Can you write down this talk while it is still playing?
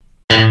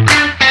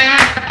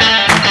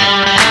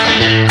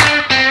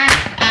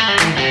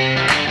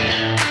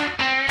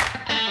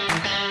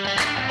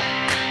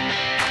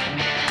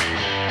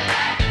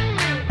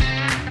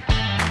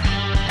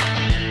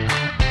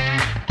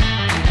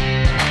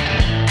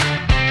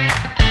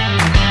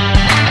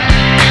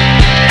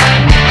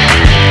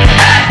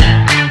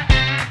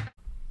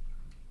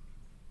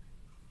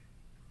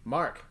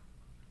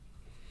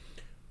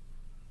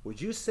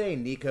would you say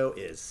Nico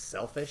is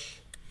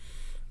selfish?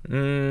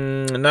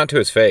 Not to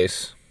his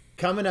face.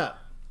 Coming up,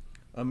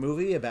 a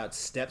movie about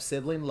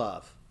step-sibling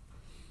love.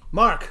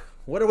 Mark,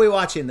 what are we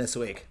watching this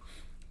week?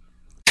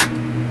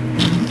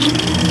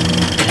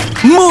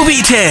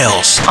 Movie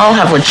Tales. I'll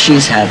have what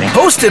she's having.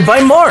 Hosted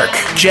by Mark,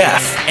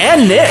 Jeff,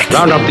 and Nick.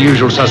 Round up the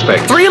usual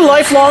suspects. 3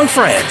 lifelong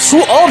friends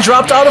who all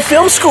dropped out of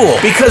film school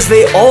because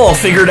they all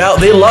figured out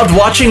they loved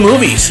watching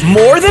movies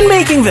more than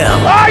making them.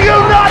 Are you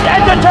not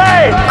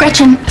entertained?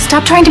 Gretchen,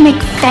 stop trying to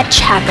make fetch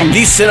happen.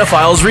 These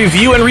cinephiles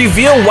review and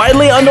reveal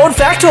widely unknown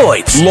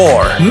factoids,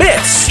 lore,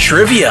 myths,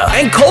 trivia,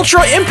 and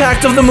cultural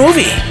impact of the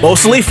movie.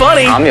 Mostly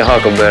funny. I'm your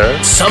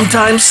huckleberry.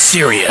 Sometimes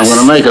serious. I'm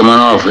gonna make him an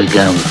offer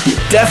again with you.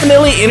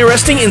 Definitely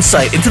interesting insight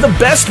into the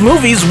best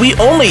movies we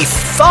only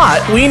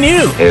thought we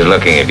knew. He's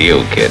looking at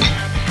you, kid.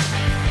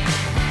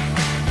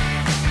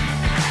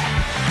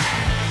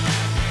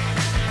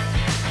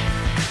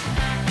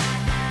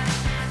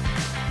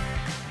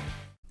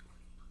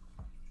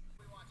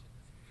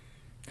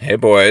 Hey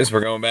boys,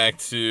 we're going back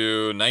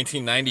to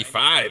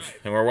 1995,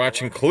 and we're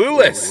watching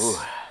Clueless. Ooh,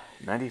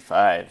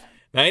 95.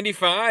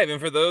 95, and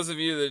for those of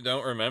you that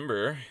don't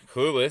remember,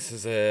 Clueless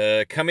is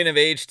a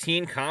coming-of-age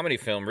teen comedy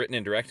film written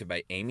and directed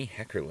by Amy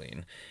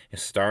Heckerling.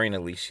 It's starring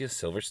Alicia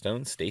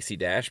Silverstone, Stacey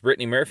Dash,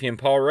 Brittany Murphy, and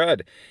Paul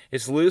Rudd.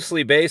 It's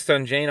loosely based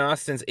on Jane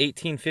Austen's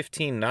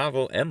 1815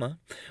 novel, Emma,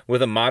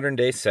 with a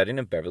modern-day setting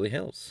of Beverly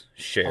Hills.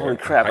 Holy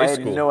crap, I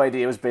had no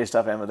idea it was based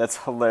off Emma. That's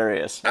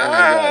hilarious.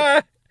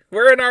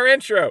 We're in our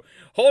intro.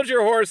 Hold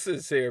your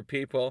horses here,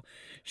 people.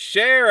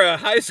 Cher, a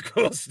high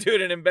school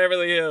student in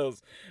Beverly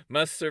Hills,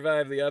 must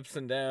survive the ups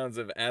and downs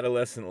of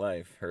adolescent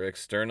life. Her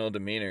external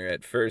demeanor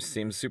at first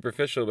seems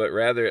superficial, but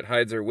rather it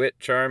hides her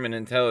wit, charm, and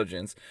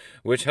intelligence,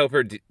 which help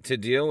her to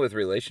deal with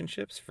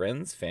relationships,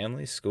 friends,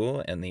 family,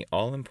 school, and the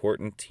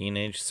all-important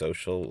teenage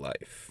social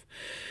life.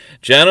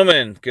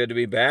 Gentlemen, good to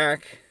be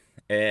back.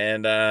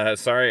 And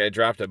sorry I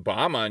dropped a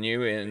bomb on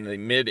you in the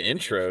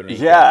mid-intro.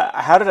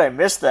 Yeah, how did I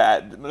miss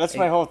that? That's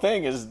my whole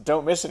thing, is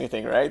don't miss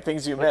anything, right?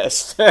 Things you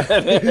missed.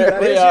 That is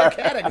your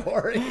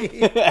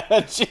category.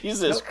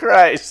 Jesus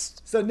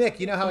Christ. So, Nick,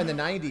 you know how in the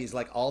 90s,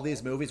 like, all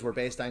these movies were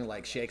based on,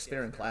 like,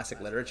 Shakespeare and classic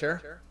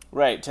literature?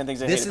 Right, 10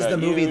 Things I This Hate is About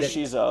the movie You, that-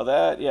 She's All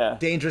That, yeah.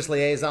 Dangerous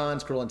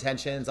Liaisons, Cruel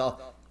Intentions,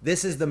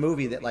 this is the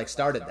movie that, like,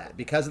 started that.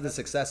 Because of the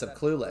success of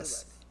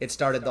Clueless, it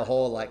started the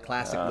whole, like,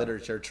 classic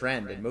literature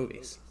trend in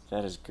movies.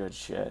 That is good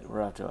shit.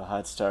 We're off to a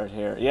hot start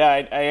here. Yeah,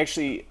 I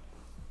actually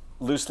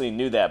loosely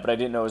knew that, but I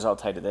didn't know it was all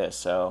tied to this,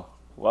 so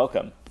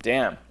welcome.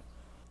 Damn.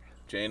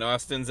 Jane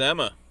Austen's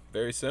Emma.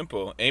 Very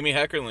simple. Amy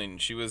Heckerling,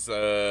 she was,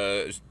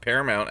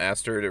 Paramount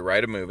asked her to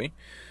write a movie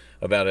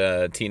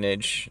about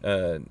teenagers,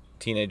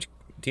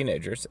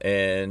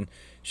 and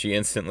she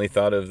instantly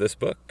thought of this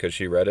book because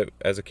she read it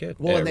as a kid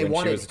when she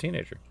was a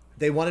teenager.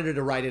 They wanted her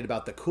to write it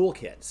about the cool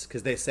kids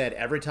because they said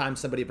every time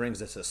somebody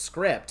brings us a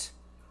script,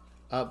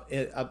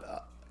 every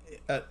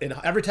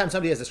time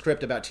somebody has a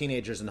script about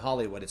teenagers in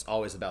Hollywood, it's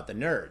always about the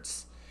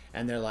nerds.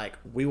 And they're like,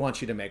 we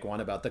want you to make one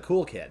about the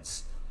cool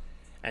kids.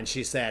 And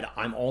she said,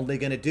 I'm only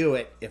going to do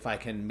it if I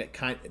can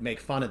make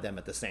fun of them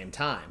at the same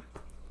time.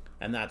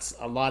 And that's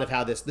a lot of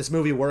how this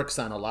movie works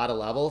on a lot of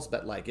levels,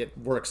 but like it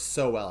works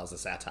so well as a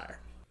satire.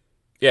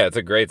 Yeah, it's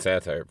a great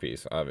satire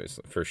piece,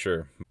 obviously, for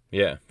sure.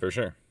 Yeah, for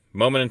sure.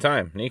 Moment in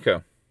time,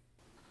 Nico.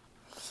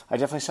 I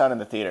definitely saw it in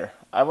the theater.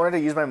 I wanted to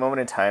use my moment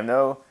in time,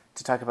 though,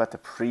 to talk about the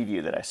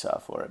preview that I saw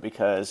for it,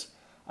 because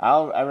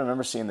I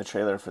remember seeing the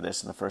trailer for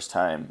this in the first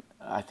time.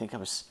 I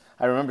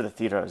remember the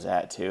theater I was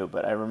at too,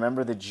 but I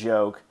remember the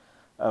joke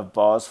of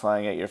balls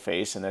flying at your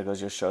face and there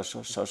goes your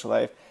social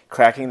life,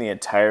 cracking the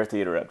entire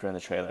theater up during the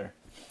trailer.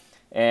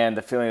 And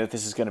the feeling that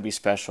this is going to be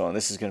special and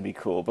this is going to be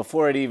cool.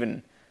 Before it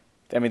even,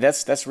 I mean,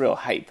 that's real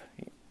hype.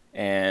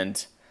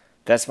 And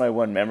that's my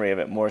one memory of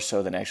it, more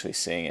so than actually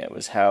seeing it,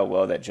 was how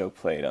well that joke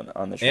played on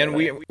the trailer. And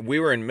we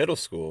were in middle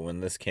school when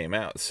this came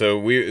out, so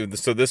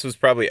this was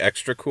probably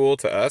extra cool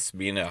to us,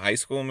 being a high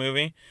school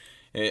movie.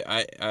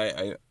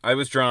 I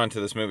was drawn to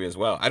this movie as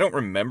well. I don't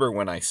remember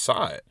when I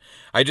saw it.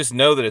 I just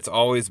know that it's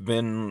always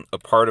been a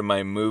part of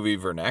my movie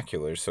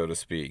vernacular, so to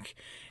speak.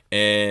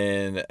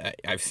 And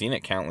I've seen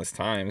it countless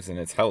times, and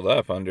it's held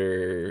up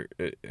under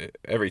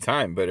every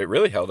time. But it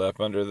really held up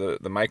under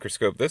the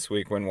microscope this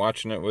week when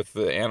watching it with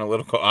the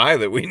analytical eye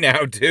that we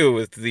now do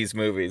with these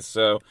movies.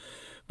 So,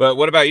 but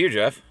what about you,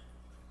 Jeff?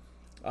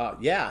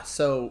 Yeah,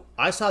 so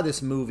I saw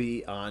this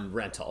movie on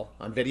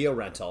video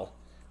rental,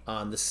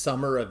 on the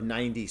summer of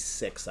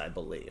 '96, I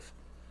believe.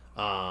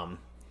 I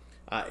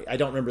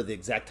don't remember the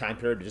exact time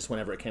period, but just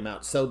whenever it came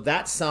out. So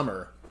that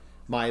summer,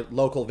 my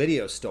local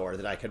video store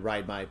that I could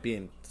ride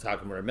we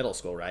were in middle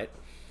school, right?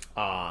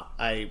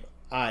 My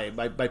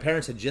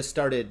parents had just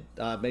started,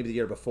 maybe the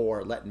year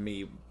before, letting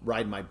me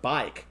ride my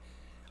bike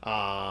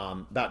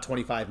about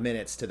 25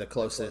 minutes to the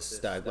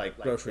closest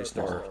grocery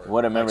store.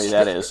 What a memory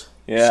that is.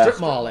 Yeah. Strip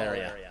mall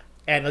area.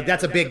 And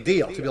that's a big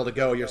deal to be able to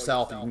go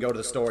yourself. You can go to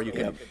the store. You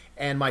can.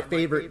 And my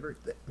favorite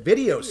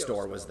video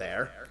store was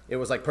there. It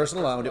was like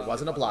personal owned. It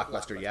wasn't a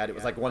Blockbuster yet. It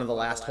was like one of the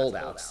last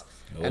holdouts.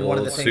 And one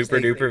of the things super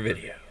duper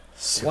video.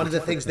 one of the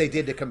things they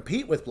did to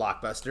compete with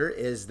Blockbuster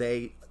is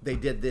they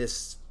did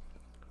this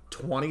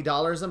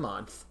 $20 a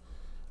month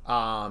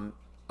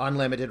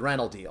unlimited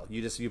rental deal.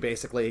 You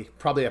basically,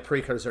 probably a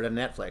precursor to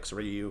Netflix,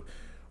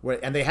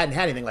 and they hadn't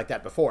had anything like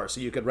that before.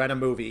 So you could rent a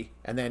movie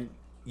and then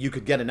you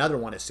could get another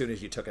one as soon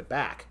as you took it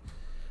back.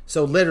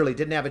 So literally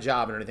didn't have a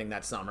job or anything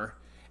that summer.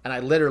 And I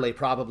literally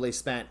probably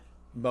spent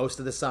most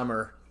of the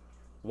summer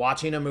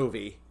watching a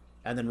movie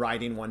and then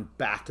riding one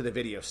back to the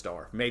video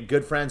store. Made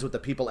good friends with the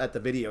people at the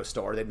video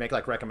store. They'd make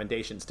like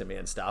recommendations to me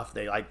and stuff.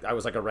 I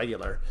was like a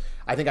regular.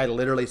 I think I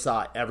literally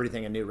saw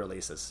everything in new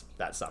releases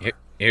that summer.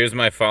 Here's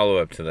my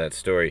follow-up to that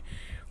story.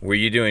 Were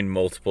you doing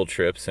multiple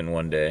trips in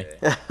one day?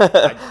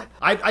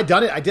 I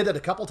done it. I did it a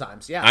couple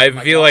times. Yeah. I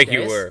feel like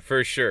you were,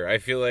 for sure. I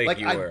feel like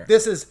you were.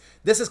 This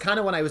is kind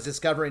of when I was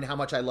discovering how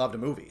much I loved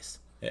movies.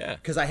 Yeah.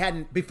 Because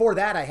before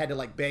that, I had to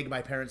like beg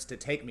my parents to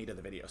take me to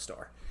the video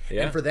store.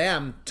 Yeah. And for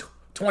them,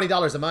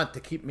 $20 a month to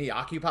keep me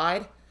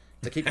occupied,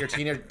 to keep your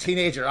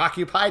teenager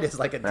occupied is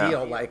like a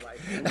deal. Like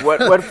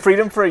what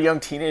freedom for a young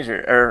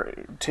teenager or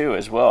too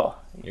as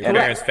well. Your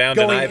parents found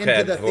an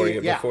iPad for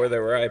you before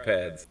there were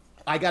iPads.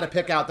 I got to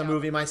pick out the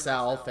movie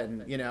myself,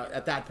 and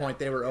at that point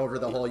they were over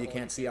the whole you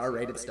can't see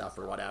R-rated stuff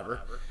or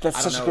whatever.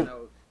 That's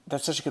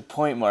such a good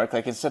point, Mark.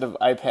 Like instead of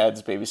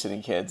iPads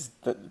babysitting kids,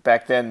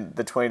 back then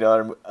the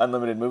 $20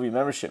 unlimited movie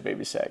membership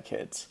babysat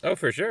kids. Oh,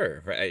 for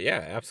sure.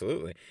 Yeah,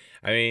 absolutely.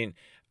 I mean,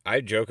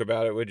 I joke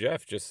about it with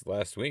Jeff just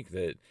last week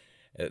that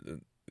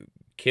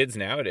kids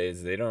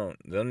nowadays, they're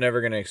never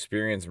going to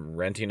experience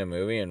renting a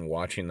movie and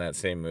watching that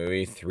same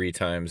movie 3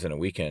 times in a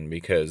weekend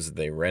because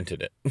they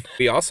rented it.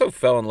 We also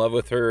fell in love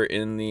with her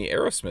in the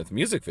Aerosmith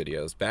music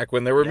videos back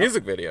when there were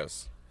music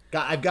videos.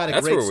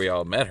 That's where we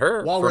all met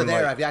her. While we're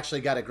there, I've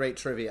actually got a great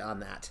trivia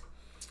on that.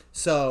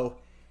 So,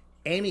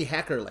 Amy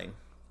Heckerling,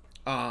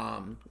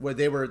 where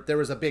there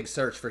was a big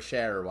search for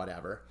Cher or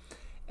whatever,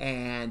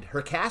 and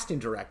her casting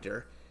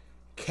director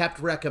kept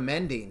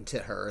recommending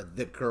to her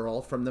the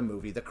girl from the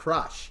movie The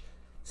Crush,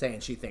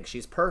 saying she thinks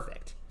she's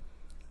perfect.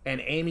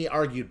 And Amy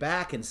argued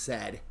back and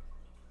said,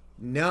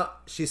 no,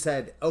 she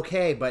said,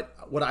 okay, but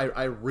what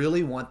I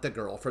really want the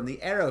girl from the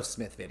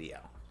Aerosmith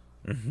video.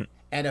 Mm-hmm.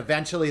 And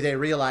eventually they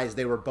realized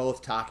they were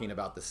both talking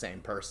about the same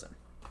person.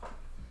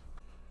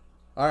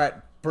 All right,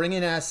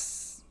 bringing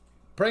us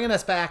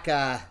back,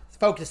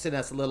 focusing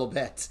us a little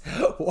bit.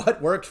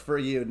 What worked for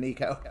you,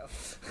 Nico?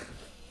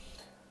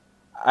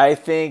 I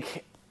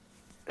think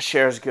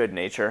Cher's good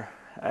nature,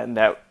 and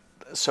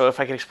so if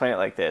I could explain it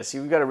like this,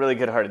 you've got a really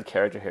good-hearted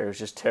character here who's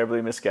just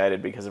terribly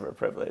misguided because of her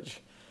privilege.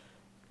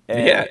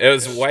 And yeah, it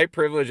was white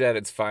privilege at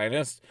its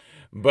finest,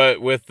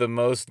 but with the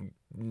most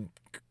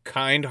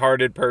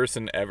kind-hearted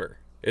person ever.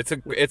 It's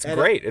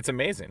great. It's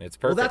amazing. It's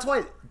perfect.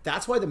 Well,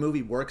 that's why the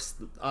movie works.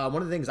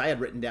 One of the things I had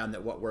written down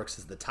that what works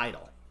is the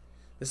title.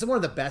 This is one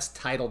of the best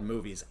titled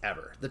movies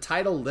ever. The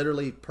title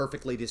literally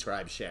perfectly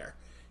describes Cher.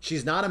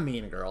 She's not a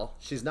mean girl.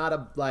 She's not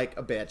a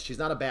bitch. She's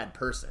not a bad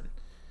person.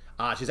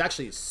 She's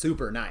actually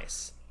super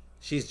nice.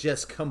 She's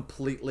just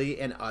completely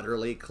and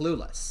utterly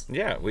clueless.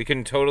 Yeah, we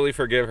can totally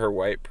forgive her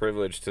white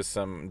privilege to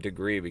some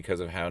degree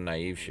because of how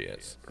naive she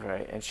is.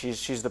 Right, and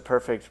she's the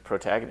perfect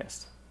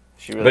protagonist.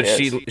 She really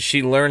is. But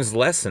she learns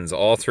lessons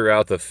all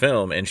throughout the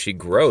film, and she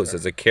grows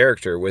as a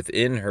character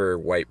within her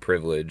white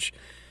privilege.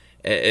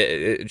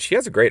 She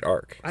has a great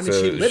arc. I mean,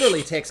 she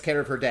literally takes care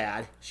of her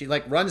dad. She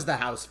runs the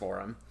house for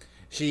him.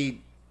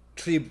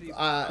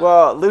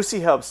 Well,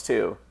 Lucy helps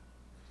too.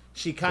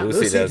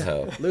 Lucy does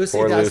help.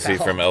 Poor Lucy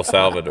from El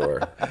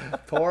Salvador.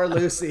 Poor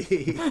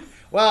Lucy.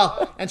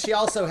 Well, and she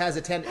also has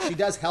she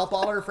does help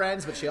all her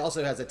friends, but she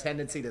also has a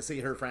tendency to see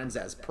her friends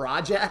as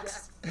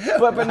projects.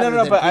 But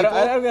I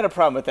don't got a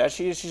problem with that.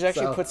 She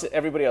actually puts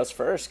everybody else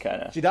first,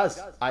 kind of. She does.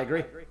 I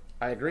agree.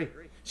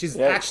 She's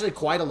actually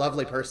quite a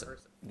lovely person.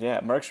 Yeah,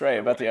 Mark's right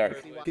about the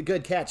arc.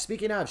 Good catch.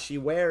 Speaking of, she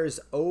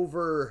wears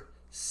over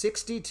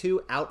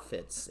 62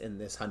 outfits in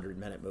this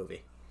 100-minute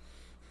movie.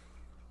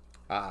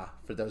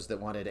 For those that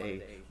wanted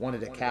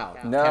a cow.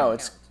 No,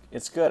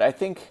 it's good. I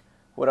think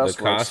what else?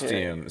 The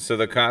costume. So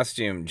the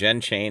costume, Jen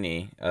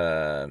Chaney,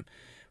 when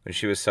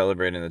she was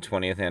celebrating the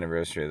 20th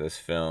anniversary of this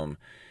film,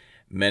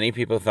 many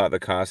people thought the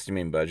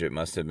costuming budget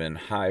must have been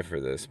high for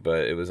this,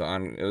 but it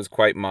was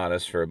quite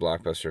modest for a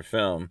blockbuster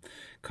film.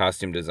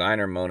 Costume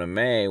designer Mona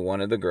May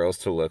wanted the girls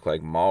to look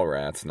like mall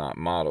rats, not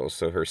models,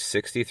 so her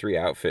 63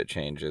 outfit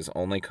changes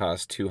only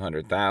cost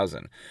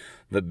 $200,000.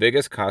 The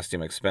biggest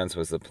costume expense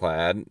was the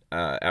plaid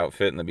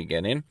outfit in the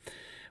beginning,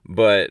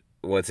 but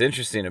what's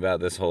interesting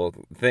about this whole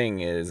thing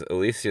is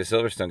Alicia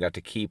Silverstone got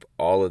to keep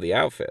all of the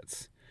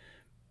outfits.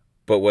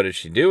 But what did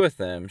she do with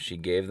them? She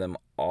gave them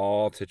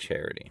all to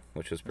charity,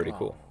 which was pretty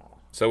cool.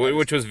 So,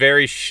 which was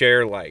very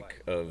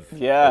Cher-like of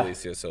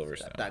Alicia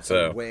Silverstone. That's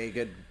a way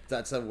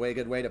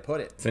good way to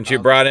put it. Since you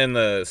brought in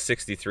the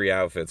 63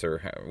 outfits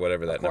or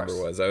whatever that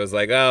number was, I was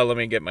like, oh, let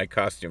me get my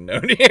costume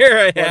note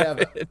here. I have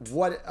it.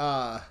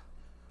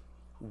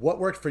 What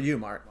worked for you,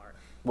 Mark?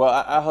 Well,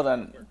 I hold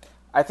on.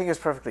 I think it's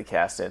perfectly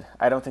casted.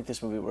 I don't think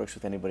this movie works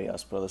with anybody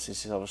else but Alicia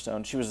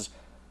Silverstone. She was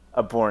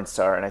a born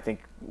star, and I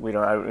think we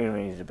don't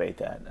need to debate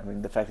that. I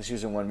mean, the fact that she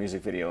was in one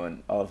music video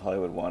and all of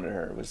Hollywood wanted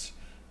her was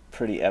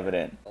pretty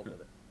evident.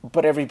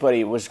 But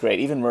everybody was great.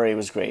 Even Murray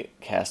was great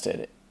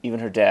casted. Even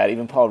her dad.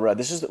 Even Paul Rudd.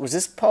 Was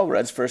this Paul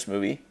Rudd's first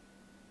movie?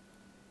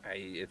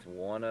 It's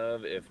one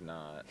of, if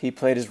not. He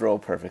played his role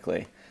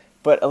perfectly.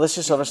 But Alicia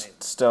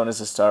Silverstone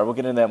is a star. We'll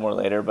get into that more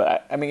later.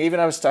 But I mean, even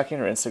I was stalking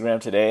her Instagram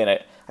today, and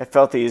I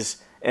felt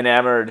these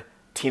enamored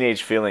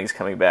teenage feelings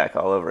coming back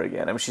all over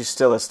again. I mean, she's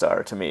still a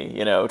star to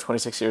me.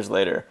 26 years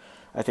later,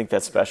 I think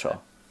that's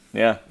special.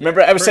 Yeah.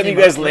 Remember, I was sending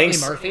you guys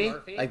links. Murphy?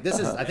 Like this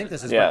is. I think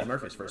this is Brittany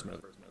Murphy's first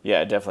movie.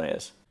 Yeah, it definitely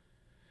is.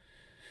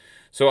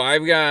 So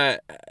I've got,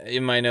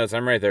 in my notes,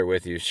 I'm right there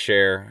with you,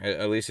 Cher,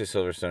 Alicia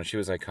Silverstone, she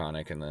was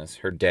iconic in this.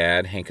 Her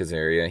dad, Hank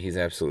Azaria, he's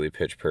absolutely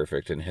pitch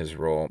perfect in his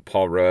role.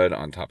 Paul Rudd,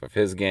 on top of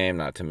his game,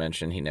 not to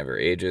mention he never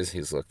ages.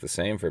 He's looked the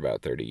same for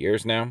about 30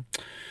 years now.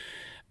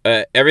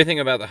 Everything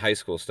about the high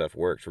school stuff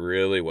worked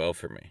really well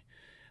for me.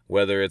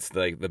 Whether it's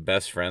like the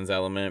best friends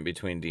element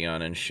between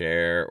Dion and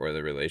Cher or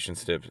the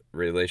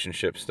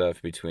relationship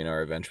stuff between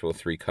our eventual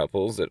three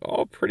couples, it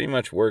all pretty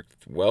much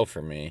worked well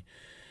for me.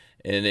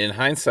 And in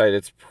hindsight,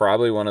 it's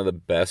probably one of the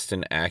best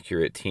and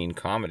accurate teen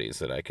comedies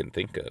that I can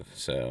think of.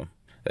 So,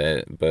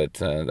 but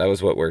that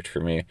was what worked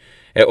for me.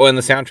 And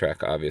the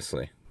soundtrack,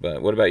 obviously.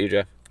 But what about you,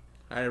 Jeff?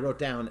 I wrote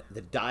down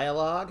the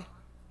dialogue,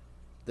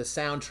 the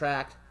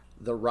soundtrack,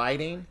 the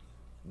writing,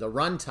 the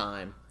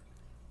runtime,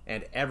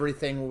 and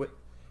everything with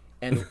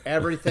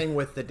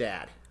the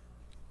dad.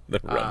 The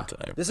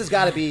runtime. This has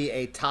got to be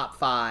a top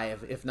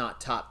 5, if not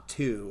top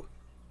 2,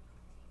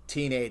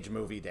 teenage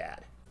movie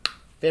dad.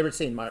 Favorite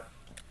scene, Mark?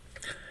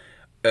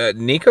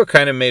 Nico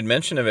kind of made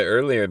mention of it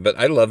earlier, but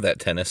I love that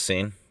tennis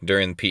scene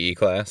during PE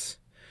class.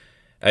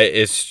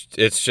 It's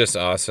just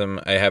awesome.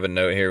 I have a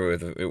note here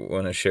with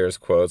one of Cher's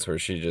quotes where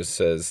she just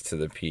says to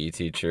the PE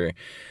teacher,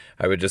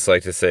 "I would just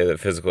like to say that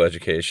physical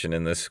education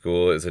in this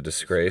school is a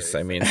disgrace.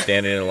 I mean,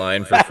 standing in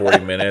line for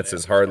 40 minutes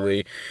is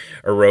hardly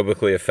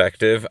aerobically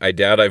effective. I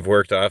doubt I've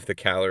worked off the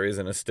calories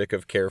in a stick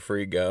of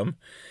carefree gum."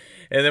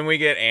 And then we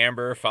get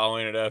Amber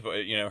following it up,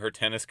 her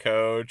tennis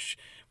coach,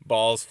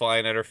 balls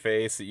flying at her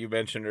face that you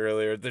mentioned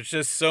earlier. There's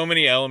just so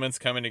many elements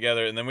coming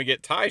together. And then we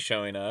get Ty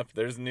showing up.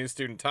 There's a new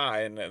student,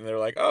 Ty, and they're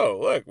like, oh,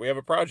 look, we have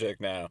a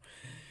project now.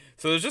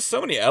 So there's just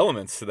so many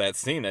elements to that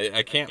scene.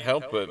 I can't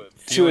help but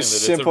feel to a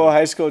simple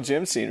high school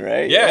gym scene,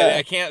 right? Yeah,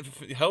 I can't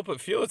help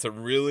but feel it's a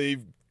really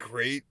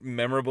great,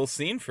 memorable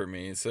scene for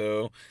me.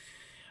 So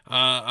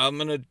I'll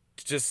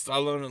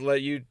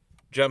let you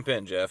jump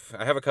in, Jeff.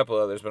 I have a couple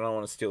others, but I don't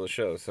want to steal the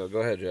show. So go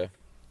ahead, Jeff.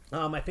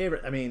 My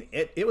favorite, I mean,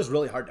 it was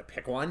really hard to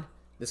pick one.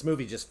 This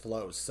movie just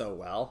flows so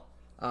well.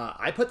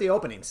 I put the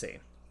opening scene.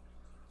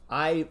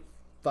 I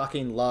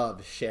fucking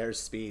love Cher's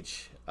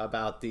speech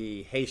about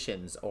the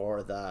Haitians,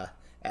 or the,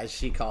 as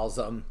she calls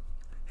them,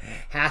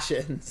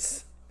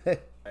 Hashins. That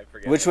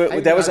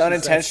was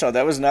unintentional.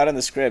 That was not in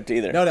the script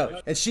either.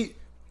 No. And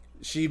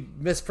she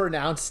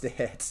mispronounced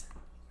it.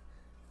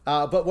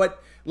 But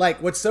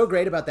what's so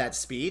great about that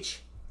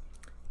speech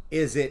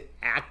is it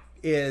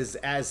is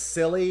as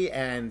silly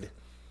and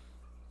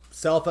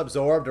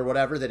self-absorbed or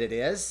whatever that it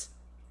is.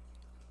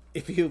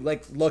 If you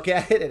look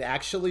at it, it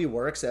actually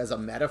works as a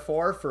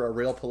metaphor for a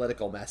real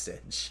political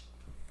message.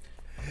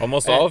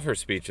 Almost all of her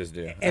speeches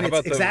do. And how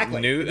about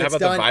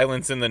the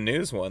violence in the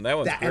news one? That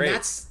one's great.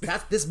 And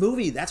that's this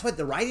movie. That's what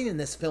the writing in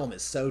this film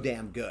is so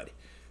damn good,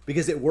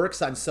 because it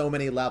works on so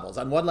many levels.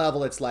 On one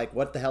level, it's like,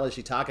 what the hell is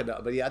she talking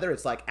about? But the other,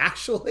 it's like,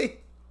 actually,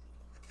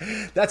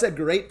 that's a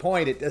great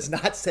point. It does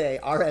not say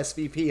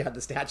RSVP on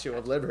the Statue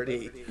of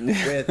Liberty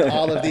with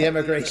all of the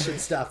immigration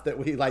stuff that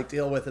we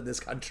deal with in this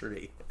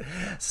country.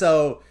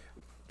 So,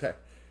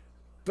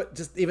 but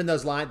just even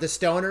those lines, the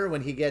stoner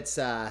when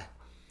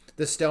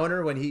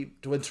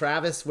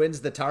Travis wins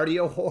the Tardy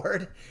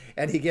Award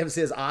and he gives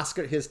his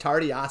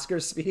Tardy Oscar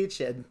speech,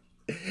 and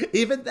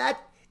even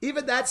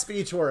that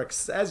speech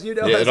works, as you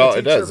know. Yeah, as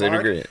it does. I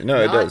agree.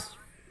 No, it does.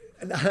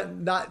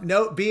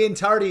 Being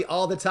tardy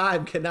all the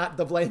time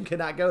the blame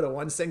cannot go to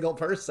one single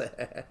person.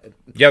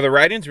 Yeah, the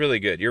writing's really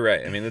good. You're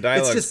right. I mean, the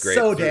dialogue's just great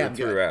so damn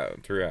throughout.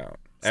 So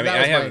I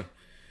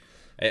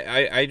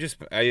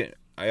mean,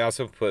 I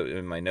also put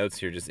in my notes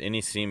here just any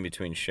scene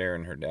between Cher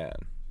and her dad.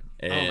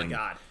 And, oh my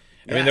god!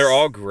 I mean, they're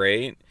all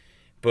great,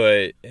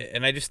 but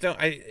I just don't.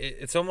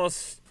 It's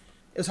almost.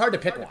 It was hard to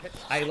pick one.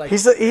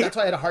 That's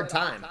why I had a hard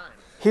time.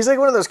 He's like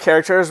one of those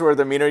characters where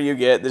the meaner you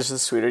get, the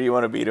sweeter you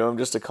want to be to him,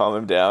 just to calm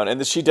him down.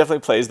 And she definitely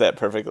plays that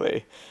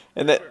perfectly.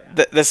 And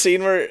the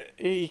scene where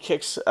he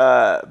kicks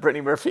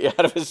Brittany Murphy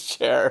out of his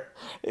chair,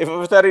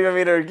 without even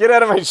meaning her, get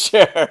out of my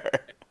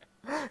chair.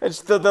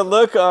 It's the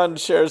look on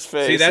Cher's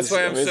face. See, that's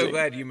why I'm amazing. so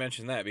glad you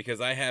mentioned that,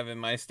 because I have in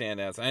my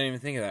standouts, I didn't even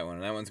think of that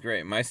one. That one's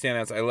great. My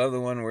standouts, I love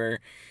the one where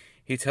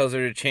he tells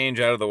her to change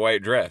out of the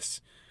white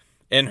dress.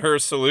 And her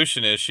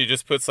solution is she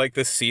just puts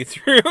the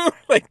see-through,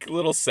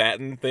 little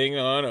satin thing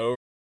on over.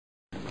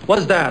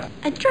 What's that?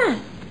 A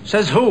dress.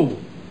 Says who?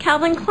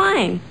 Calvin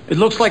Klein. It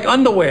looks like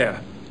underwear.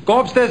 Go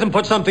upstairs and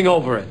put something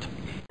over it.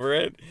 Over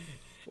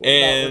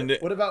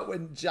it. What about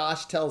when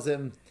Josh tells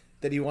him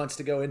that he wants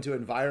to go into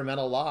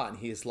environmental law, and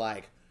he's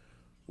like,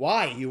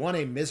 why? You want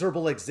a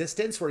miserable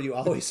existence where you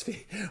always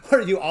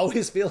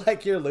feel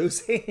like you're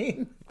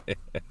losing?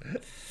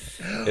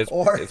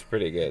 It's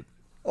pretty good.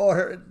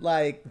 Or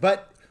like,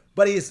 but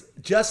he's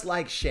just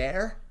like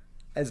Cher,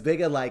 as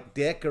big a like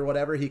dick or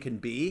whatever he can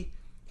be.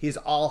 He's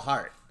all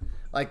heart.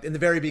 Like in the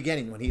very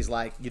beginning when he's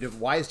like,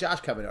 why is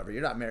Josh coming over?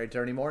 You're not married to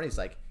her anymore. And he's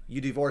like,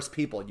 you divorce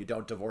people, you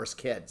don't divorce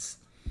kids.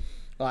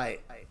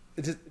 Like,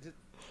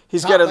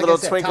 he's got a little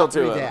said, twinkle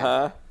to him, dad.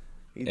 huh?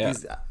 Yeah.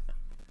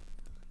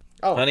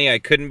 Honey, I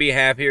couldn't be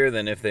happier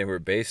than if they were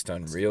based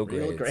on real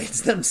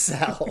grades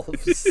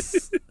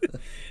themselves.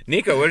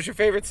 Nico, what is your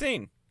favorite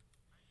scene?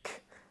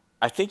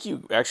 I think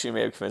you actually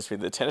may have convinced me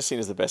the tennis scene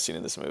is the best scene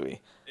in this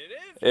movie.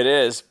 It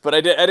is. But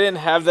I didn't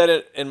have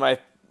that in my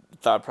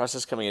thought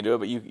process coming into it,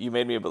 but you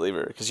made me a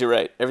believer, because you're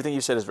right. Everything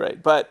you said is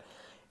right. But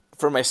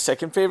for my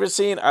second favorite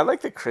scene, I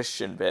like the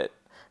Christian bit.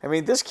 I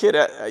mean, this kid,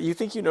 you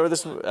think you know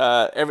this,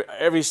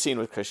 every scene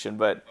with Christian,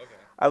 but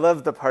I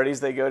love the parties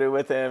they go to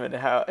with him and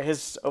how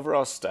his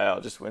overall style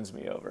just wins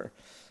me over.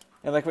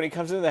 And like when he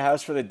comes into the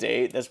house for the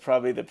date, that's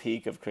probably the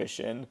peak of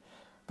Christian.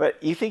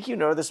 But you think you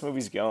know where this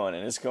movie's going,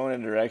 and it's going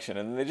in a direction,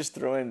 and then they just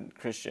throw in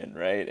Christian,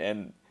 right?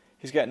 And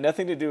he's got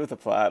nothing to do with the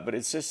plot, but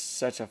it's just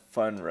such a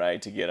fun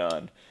ride to get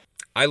on.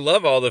 I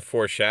love all the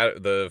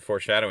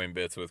foreshadowing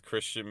bits with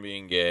Christian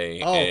being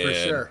gay. Oh, for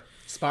sure.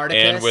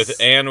 Spartacus.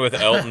 And with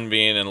Elton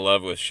being in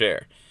love with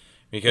Cher.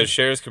 Because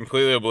Cher's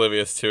completely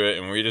oblivious to it,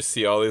 and we just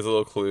see all these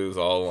little clues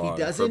all along.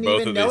 He doesn't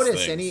even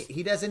notice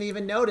he doesn't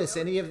even notice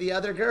any of the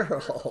other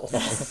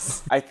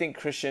girls. I think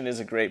Christian is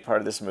a great part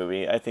of this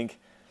movie. I think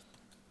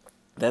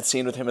that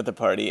scene with him at the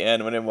party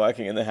and when I'm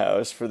walking in the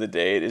house for the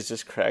date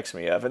just cracks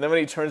me up. And then when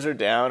he turns her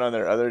down on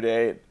their other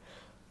date,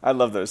 I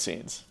love those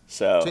scenes.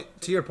 So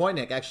to your point,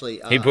 Nick,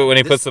 actually, when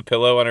he puts the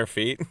pillow on her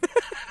feet.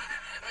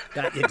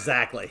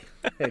 Exactly.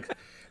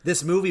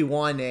 This movie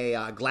won a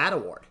GLAAD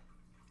award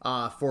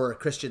for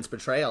Christian's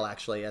portrayal,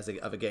 actually,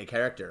 of a gay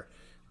character,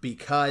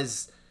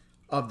 because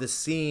of the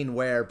scene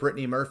where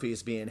Brittany Murphy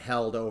is being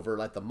held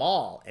over at the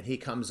mall, and he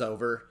comes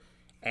over,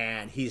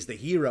 and he's the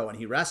hero, and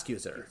he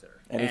rescues her.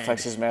 And he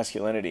flexes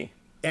masculinity.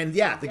 And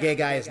yeah, the gay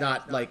guy is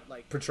not like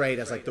portrayed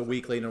as like the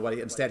weakling or what.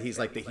 Instead, he's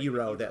like the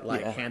hero that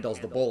handles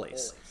the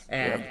bullies.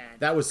 And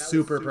that was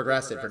super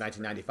progressive for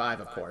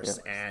 1995, of course.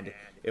 And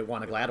it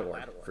won a GLAAD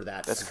award for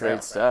that. That's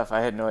great stuff.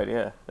 I had no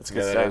idea. That's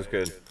good stuff. That was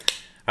good.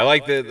 I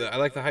like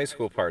the high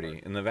school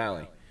party in the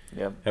valley.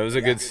 Yep. That was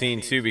a good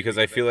scene too, because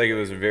I feel like it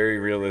was a very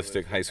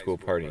realistic high school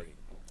party.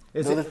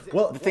 The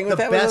thing with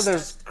that was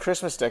there's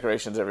Christmas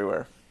decorations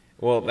everywhere.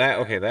 Well,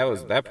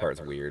 that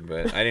part's weird,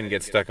 but I didn't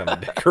get stuck on the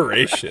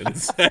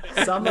decorations.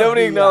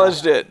 Nobody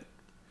acknowledged it.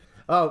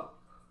 Oh,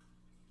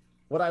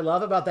 what I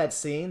love about that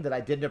scene that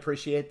I didn't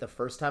appreciate the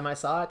first time I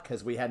saw it,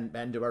 because we hadn't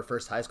been to our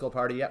first high school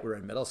party yet. We were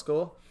in middle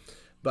school.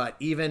 But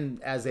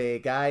even as a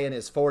guy in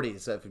his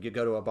 40s, if you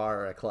go to a bar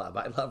or a club,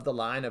 I love the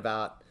line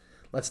about,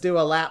 let's do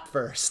a lap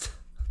first.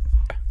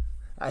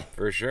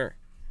 For sure.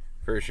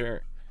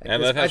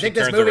 And I think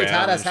this movie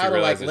taught us how to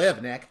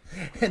live, Nick,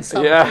 in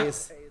some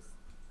ways.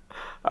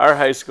 Our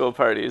high school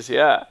parties,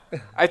 yeah.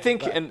 I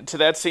think, and to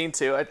that scene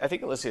too, I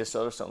think Alicia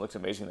Silverstone looks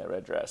amazing in that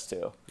red dress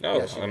too.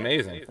 Oh,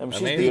 amazing! I mean,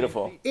 she's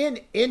beautiful.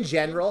 In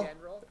general,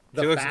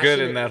 she looks good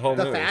in that whole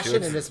movie. The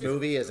fashion in this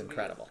movie is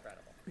incredible.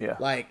 Yeah,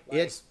 like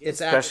it's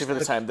especially for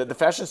the time. The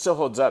fashion still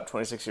holds up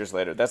 26 years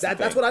later. That's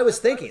what I was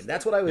thinking.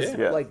 That's what I was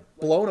like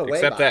blown away.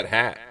 Except by. That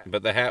hat,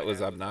 but the hat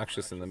was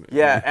obnoxious in the movie.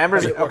 Yeah,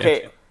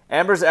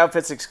 Amber's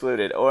outfit's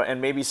excluded,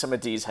 and maybe some of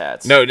Dee's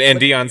hats. No, and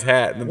Dion's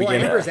hat in the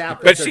beginning. Amber's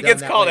outfits but she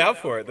gets called out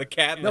for it. The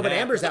cat. And but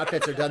Amber's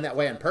outfits are done that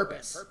way on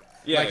purpose.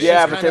 Yeah, she's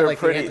but they're like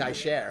pretty the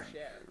anti-Cher.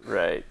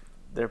 Right,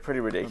 they're pretty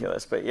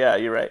ridiculous. But yeah,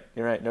 you're right.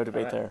 No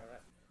debate there.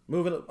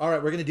 Moving. All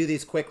right, we're gonna do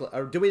these quickly.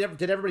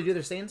 Did everybody do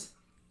their scenes?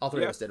 All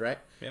three of us did, right?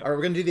 Yeah. All right,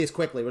 we're gonna do these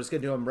quickly. We're just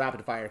gonna do them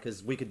rapid fire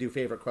because we could do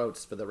favorite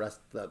quotes for the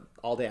rest of the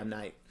all damn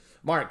night.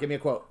 Mark, give me a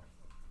quote.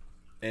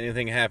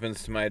 Anything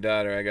happens to my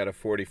daughter, I got a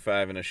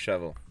 45 and a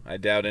shovel. I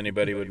doubt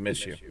anybody would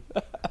miss you.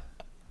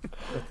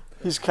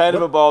 He's kind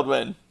of a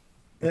Baldwin.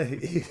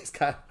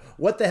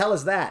 What the hell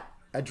is that?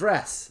 A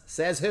dress.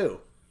 Says who?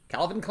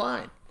 Calvin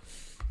Klein.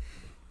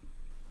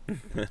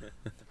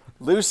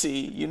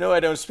 Lucy, you know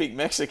I don't speak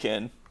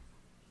Mexican.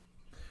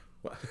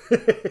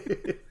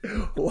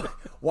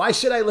 Why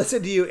should I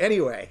listen to you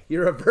anyway?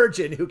 You're a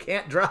virgin who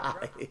can't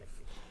drive.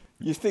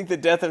 You think the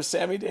death of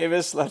Sammy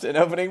Davis left an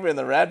opening in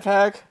the Rat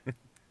Pack?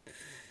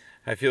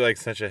 I feel like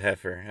such a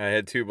heifer. I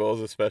had 2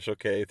 bowls of Special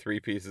K, 3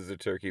 pieces of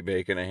turkey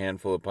bacon, a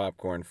handful of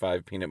popcorn,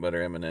 5 peanut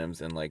butter M&Ms,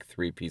 and like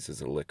 3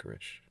 pieces of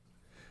licorice.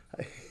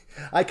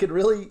 I could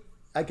really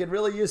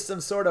use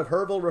some sort of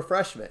herbal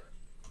refreshment.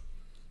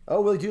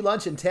 Oh, we'll do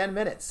lunch in 10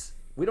 minutes.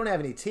 We don't have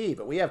any tea,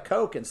 but we have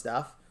Coke and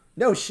stuff.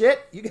 No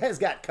shit, you guys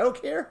got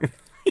Coke here?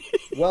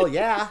 Well,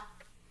 yeah.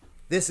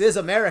 This is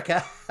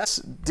America.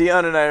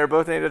 Dion and I are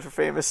both named after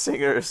famous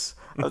singers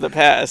of the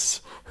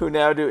past who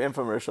now do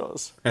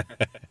infomercials.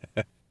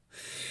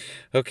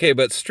 Okay,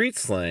 but street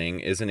slang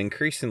is an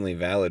increasingly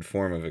valid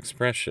form of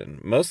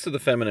expression. Most of the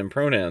feminine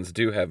pronouns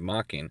do have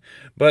mocking,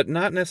 but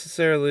not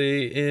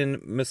necessarily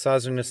in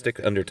misogynistic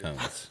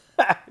undertones.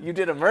 You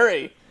did a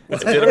Murray.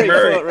 That's a did a Murray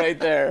Murray. quote right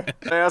there.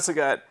 I also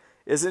got,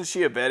 isn't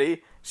she a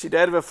Betty? She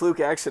died of a fluke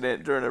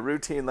accident during a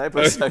routine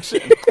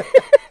liposuction.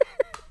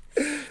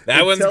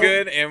 That one's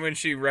good, and when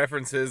she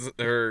references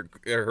her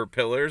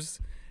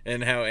pillars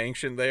and how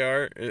ancient they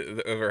are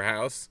of her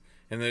house,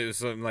 and it was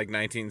something like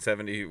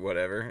 1970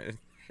 whatever,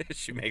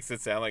 she makes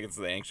it sound like it's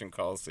the ancient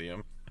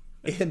Colosseum.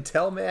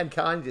 Until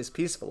mankind is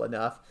peaceful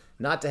enough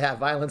not to have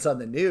violence on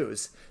the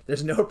news,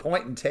 there's no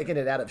point in taking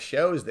it out of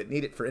shows that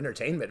need it for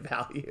entertainment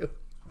value.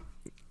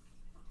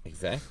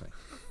 Exactly.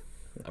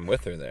 I'm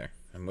with her there.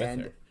 I'm with her.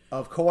 And,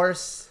 of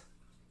course,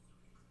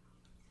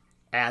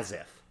 As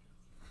If.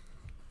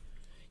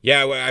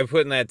 Yeah, I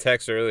put in that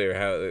text earlier.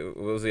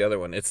 What was the other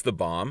one? It's The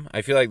Bomb.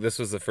 I feel like this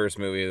was the first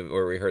movie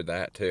where we heard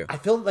that too. I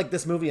feel like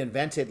this movie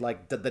invented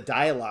like the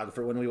dialogue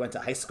for when we went to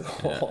high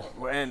school.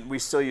 Yeah. And we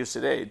still use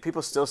today.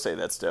 People still say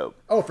that's dope.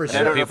 Oh, for And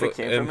sure. I don't know if it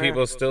came from her.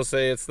 People still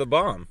say it's The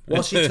Bomb.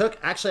 Well, she took,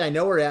 actually, I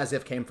know where As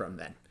If came from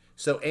then.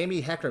 So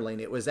Amy Heckerling,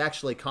 it was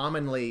actually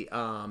commonly,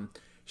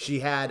 she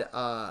had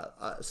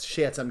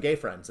some gay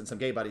friends and some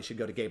gay buddies she'd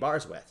go to gay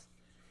bars with.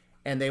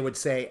 And they would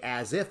say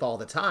As If all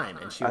the time.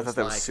 And she I was thought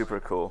that like, was super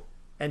cool.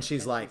 and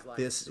she's like,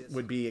 this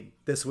would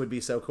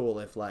be so cool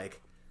if like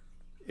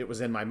it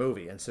was in my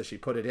movie. And so she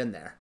put it in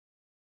there.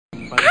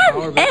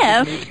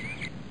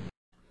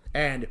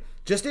 And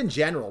just in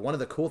general, one of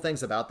the cool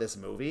things about this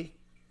movie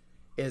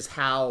is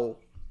how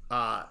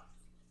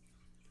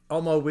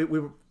almost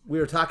we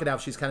were talking how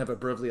she's kind of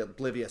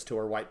oblivious to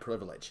her white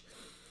privilege.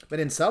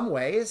 But in some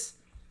ways,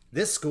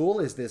 this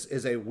school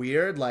is a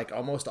weird, like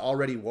almost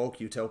already woke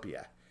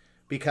utopia.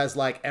 Because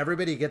like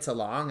everybody gets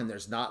along and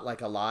there's not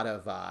like a lot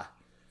of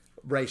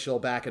racial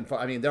back and forth.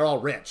 I mean, they're all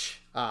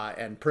rich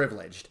and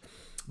privileged.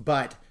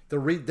 But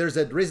there's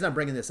a reason I'm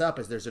bringing this up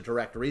is there's a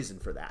direct reason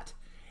for that.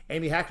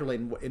 Amy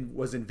Heckerling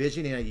was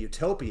envisioning a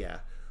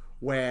utopia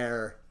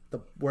where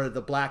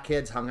the black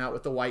kids hung out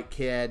with the white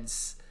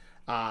kids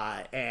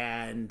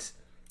and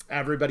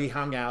everybody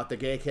hung out. The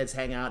gay kids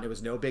hang out and it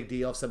was no big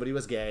deal if somebody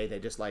was gay. They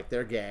just like,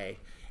 they're gay.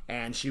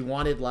 And she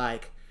wanted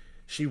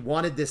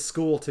this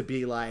school to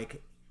be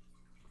like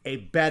a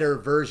better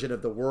version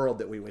of the world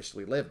that we wish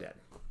we lived in.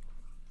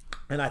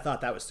 And I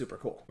thought that was super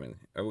cool.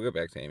 I will go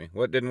back to Amy.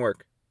 What didn't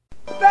work?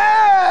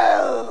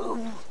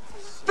 Boo!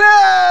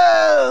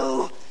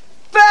 Boo!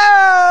 Boo!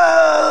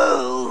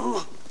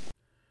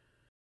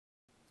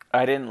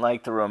 I didn't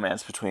like the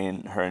romance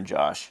between her and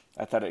Josh.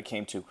 I thought it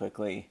came too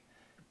quickly.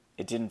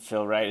 It didn't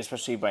feel right,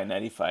 especially by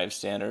 95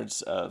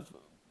 standards of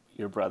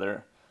your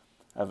brother,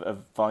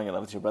 of falling in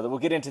love with your brother. We'll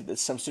get into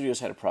this. Some studios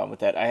had a problem with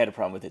that. I had a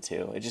problem with it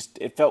too.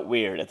 It felt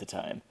weird at the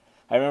time.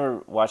 I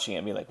remember watching it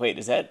and being like, wait,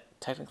 is that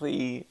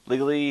technically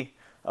legally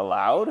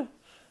allowed?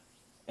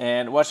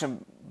 And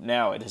watching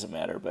now, it doesn't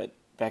matter, but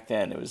back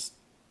then it was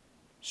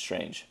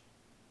strange.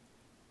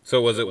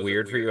 So was it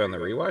weird for you on the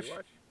rewatch?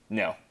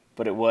 No,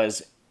 but it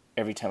was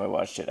every time I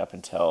watched it up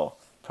until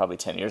probably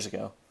 10 years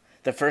ago.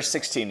 The first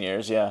 16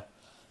 years, yeah.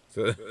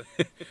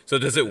 So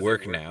does it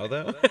work now,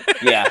 though?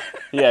 Yeah,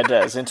 it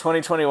does. In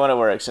 2021 it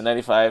works. In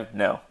 95,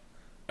 no.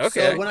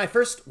 Okay. So when I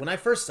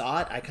first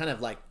saw it, I kind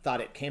of like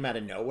thought it came out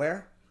of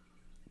nowhere.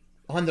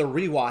 On the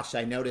rewatch,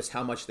 I noticed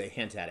how much they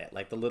hint at it,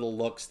 like the little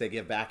looks they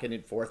give back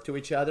and forth to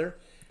each other.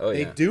 Oh,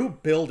 they yeah. do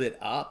build it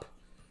up.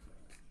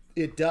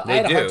 It does. I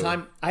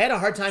had a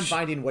hard time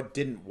finding what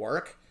didn't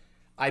work.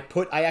 I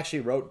actually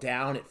wrote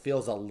down it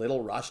feels a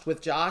little rushed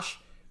with Josh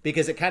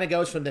because it kind of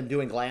goes from them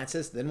doing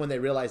glances. Then when they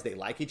realize they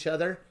like each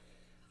other,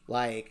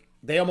 like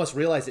they almost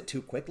realize it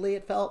too quickly.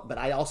 It felt, but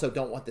I also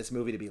don't want this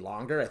movie to be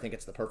longer. I think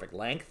it's the perfect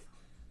length.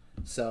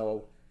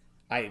 So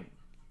I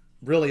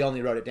really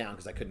only wrote it down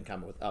because I couldn't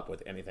come up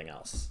with anything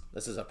else.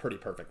 This is a pretty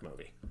perfect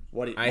movie.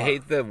 I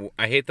hate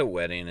the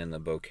wedding and the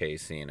bouquet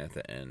scene at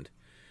the end.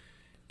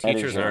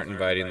 Teachers aren't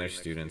inviting their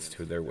students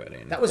to their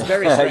wedding. That was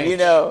very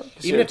strange.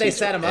 Even if they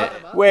set him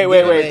up. Wait.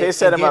 They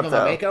set him up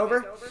though. A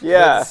makeover.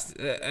 Yeah.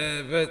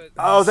 But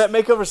that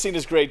makeover scene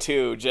is great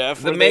too,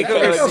 Jeff. The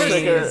makeover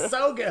scene is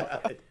so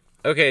good.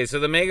 Okay, so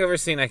the makeover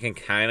scene I can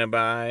kind of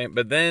buy,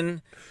 but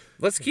then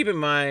let's keep in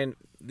mind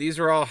these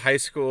are all high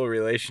school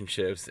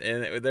relationships,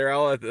 and they're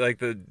all like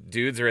the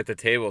dudes are at the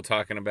table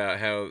talking about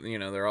how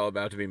they're all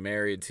about to be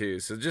married too.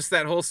 So just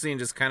that whole scene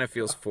just kind of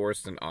feels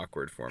forced and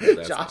awkward for me.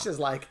 Josh is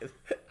like,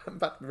 I'm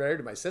about to be married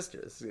to my sister.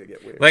 This is gonna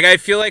get weird. Like I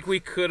feel like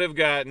we could have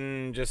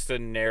gotten just a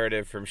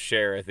narrative from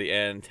Cher at the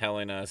end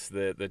telling us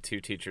that the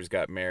two teachers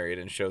got married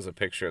and shows a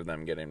picture of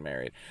them getting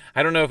married.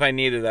 I don't know if I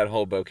needed that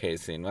whole bouquet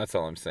scene. That's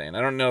all I'm saying.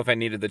 I don't know if I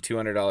needed the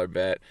 $200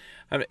 bet.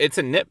 It's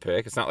a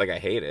nitpick. It's not like I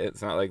hate it.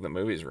 It's not like the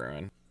movie's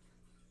ruined.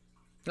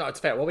 No,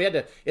 it's fair. Well,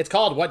 it's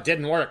called What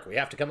Didn't Work. We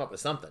have to come up with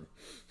something.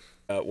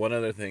 One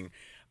other thing.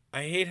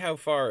 I hate how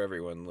far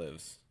everyone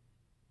lives.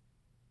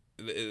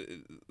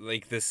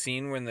 Like the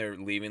scene when they're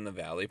leaving the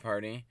Valley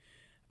party.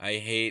 I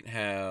hate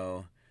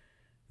how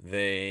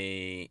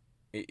they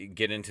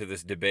get into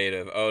this debate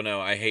of, oh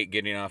no, I hate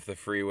getting off the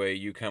freeway,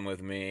 you come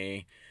with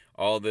me,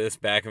 all this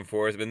back and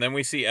forth. And then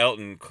we see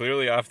Elton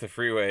clearly off the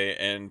freeway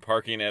and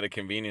parking at a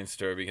convenience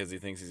store because he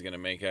thinks he's going to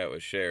make out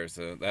with Cher.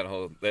 So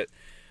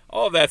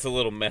all of that's a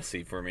little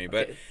messy for me.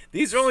 But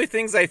these are only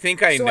things I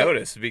think I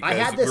noticed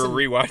because we're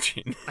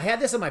rewatching. I had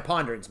this in my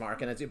ponderings,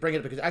 Mark, and I bring it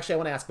up because actually I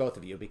want to ask both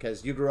of you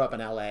because you grew up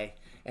in L.A.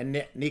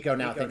 and Nico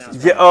now thinks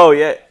he's Yeah. Oh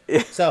yeah.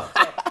 So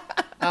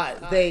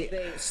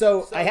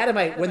so I had in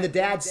my when the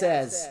dad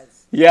says.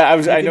 Yeah, I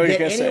know you what can you're get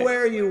gonna say.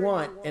 anywhere you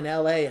want in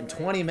LA in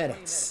 20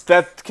 minutes.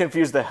 That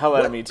confused the hell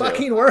out of me too. What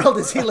fucking world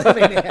is he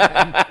living in?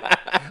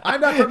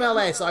 I'm not from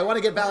LA, so I want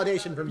to get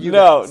validation from you.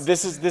 No, guys.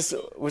 this was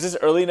this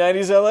early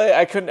 '90s LA.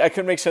 I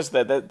couldn't make sense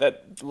of that.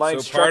 That line.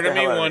 So struck part the of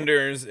me hell out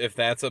wonders if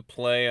that's a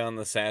play on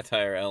the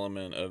satire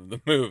element of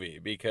the movie,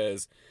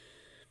 because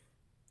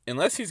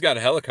unless he's got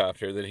a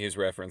helicopter that he's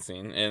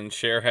referencing and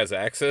Cher has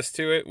access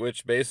to it,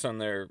 which based on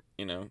their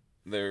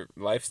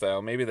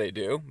lifestyle, maybe they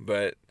do,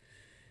 but.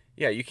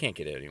 Yeah, you can't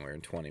get anywhere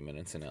in 20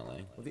 minutes in LA.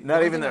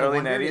 Not even the early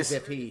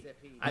 90s?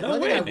 No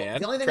way,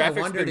 man.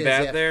 Traffic's been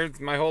bad there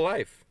my whole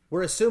life.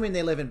 We're assuming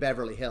they live in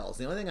Beverly Hills.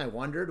 The only thing I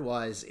wondered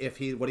was if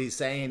what he's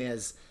saying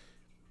is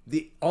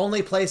the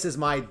only places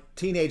my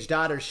teenage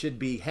daughter should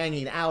be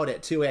hanging out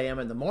at 2 a.m.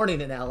 in the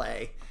morning in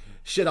LA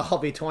should all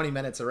be 20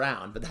 minutes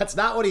around. But that's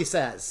not what he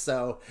says.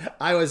 So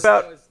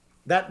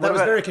that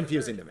was very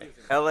confusing to me.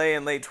 LA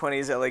in late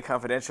 20s, LA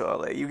Confidential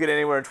LA. You get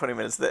anywhere in 20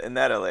 minutes in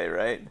that LA,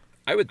 right?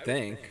 I would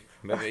think.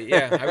 But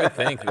yeah, I would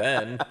think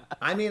then.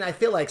 I mean, I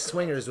feel like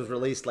Swingers was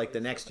released like the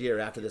next year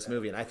after this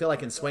movie, and I feel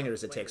like in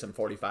Swingers it takes them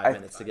 45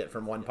 minutes to get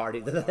from one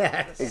party to the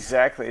next.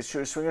 Exactly. It's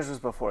true. Swingers was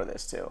before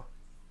this, too.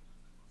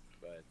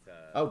 But,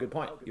 oh, good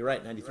point. You're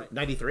right.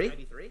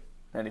 93?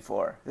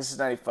 94. This is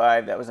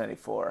 95. That was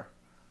 94.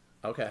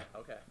 Okay.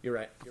 You're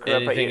right.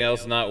 Anything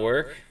else not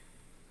work?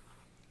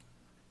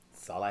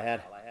 That's all I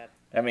had.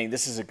 I mean,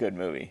 this is a good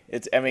movie.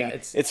 It's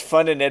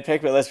fun to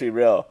nitpick, but let's be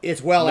real.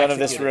 It's well None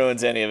executed. of this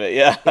ruins any of it.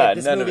 Yeah,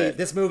 none of it.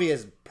 This movie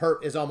is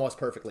almost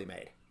perfectly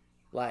made.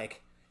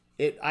 Like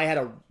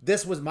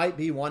this might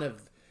be one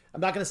of.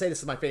 I'm not going to say this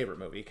is my favorite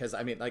movie because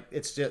I mean, like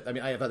it's just. I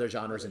mean, I have other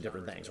genres and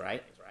different things,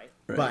 right?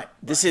 But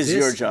this is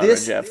your genre,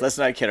 Jeff. Let's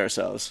not kid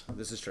ourselves.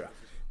 This is true.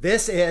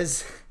 This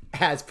is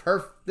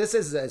This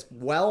is as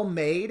well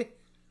made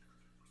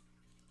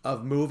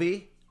of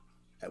movie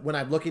when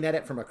I'm looking at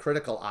it from a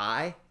critical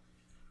eye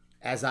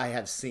as I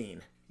have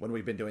seen when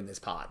we've been doing these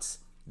pods.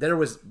 There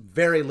was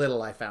very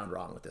little I found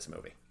wrong with this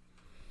movie.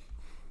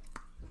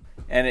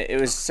 And it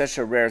was such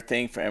a rare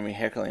thing for Emery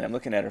Heckling. I'm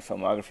looking at her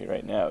filmography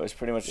right now. It was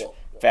pretty much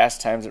Fast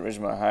Times at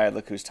Ridgemont High,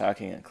 Look Who's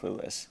Talking, and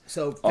Clueless.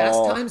 So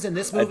Fast Times and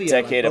this movie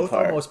are like both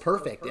almost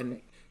perfect.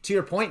 And to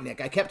your point, Nick,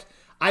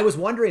 I was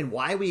wondering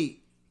why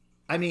we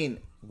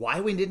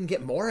didn't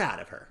get more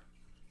out of her.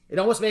 It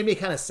almost made me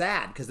kind of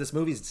sad because this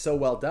movie's so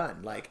well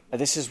done. Like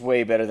this is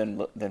way better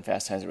than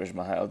Fast Times at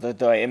Ridgemont High,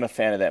 though I am a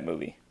fan of that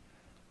movie.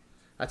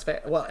 That's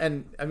fair. Well,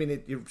 and I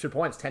mean, your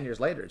point is 10 years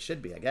later. It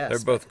should be, I guess. They're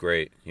both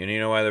great. You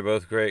know why they're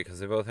both great? Because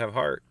they both have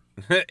heart.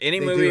 Any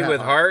movie with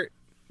heart,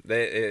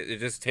 it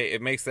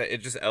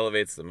just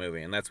elevates the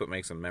movie, and that's what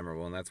makes them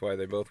memorable, and that's why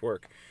they both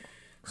work.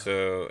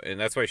 So, and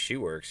that's why she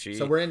works.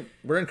 So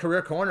we're in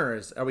career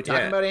corners. Are we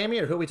talking about Amy,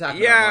 or who are we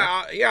talking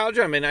about? I'll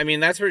jump in. I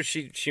mean, that's where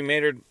she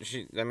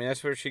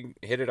that's where she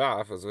hit it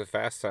off, was with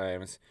Fast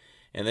Times,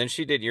 and then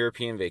she did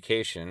European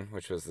Vacation,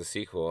 which was the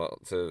sequel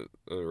to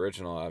the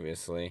original,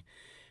 obviously.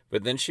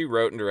 But then she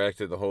wrote and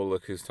directed the whole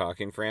Look Who's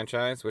Talking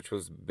franchise, which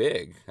was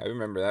big. I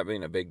remember that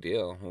being a big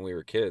deal when we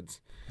were kids.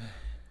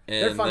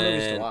 And they're fun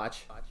movies to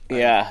watch.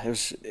 Yeah,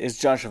 it's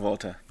John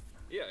Travolta.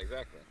 Yeah,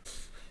 exactly.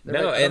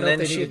 And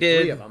then she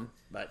did 3 of them.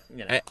 But,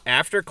 you know.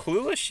 After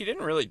Clueless, she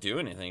didn't really do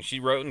anything. She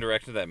wrote and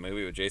directed that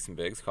movie with Jason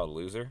Biggs called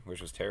Loser,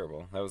 which was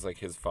terrible. That was like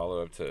his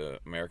follow-up to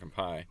American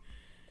Pie.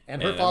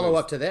 And her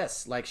follow-up to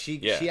this. Like, she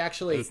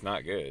actually... It's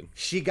not good.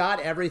 She got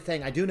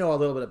everything... I do know a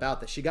little bit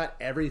about this. She got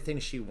everything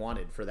she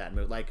wanted for that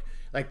movie. Like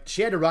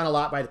she had to run a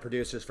lot by the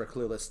producers for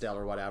Clueless still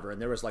or whatever, and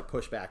there was, like,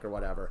 pushback or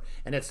whatever.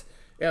 And it's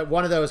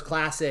one of those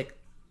classic...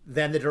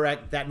 Then the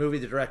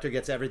director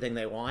gets everything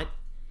they want.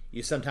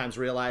 You sometimes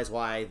realize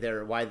why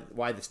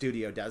the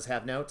studio does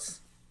have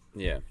notes.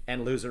 Yeah.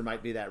 And Loser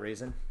might be that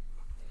reason.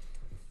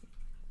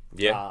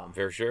 Yeah,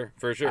 for sure.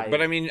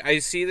 But I mean, I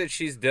see that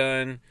she's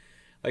done,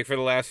 like, for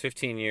the last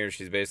 15 years,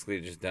 she's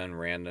basically just done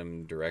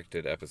random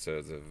directed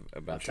episodes of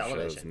a bunch of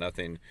shows.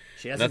 Nothing.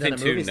 She hasn't done a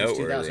movie since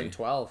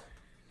 2012.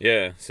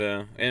 Yeah.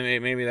 So,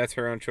 and maybe that's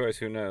her own choice.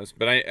 Who knows?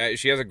 But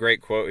she has a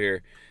great quote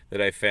here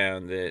that I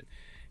found that.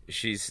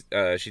 She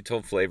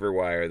told Flavor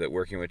Wire that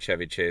working with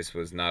Chevy Chase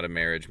was not a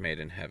marriage made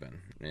in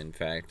heaven. In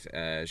fact,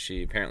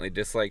 she apparently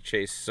disliked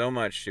Chase so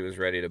much she was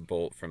ready to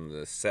bolt from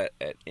the set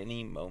at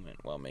any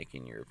moment while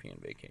making European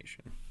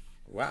Vacation.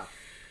 Wow,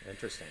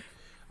 interesting.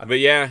 But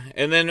yeah,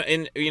 and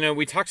then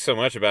we talked so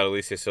much about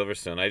Alicia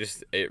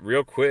Silverstone.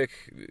 Real quick,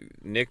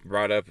 Nick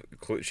brought up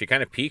she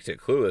kind of peaked at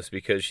Clueless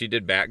because she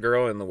did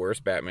Batgirl in the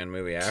worst Batman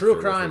movie after. True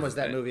Crime was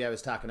that movie I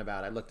was talking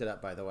about. I looked it up,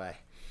 by the way.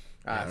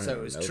 So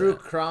it was know True that.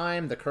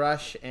 Crime, The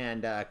Crush,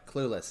 and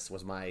Clueless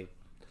was my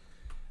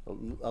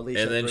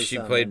Alicia. And then she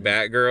threesome, played and-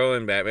 Batgirl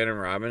and Batman and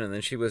Robin, and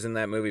then she was in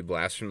that movie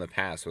Blast from the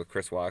Past with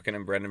Chris Walken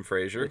and Brendan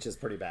Fraser. which is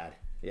pretty bad.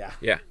 Yeah.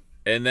 Yeah,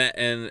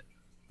 and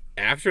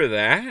after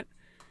that,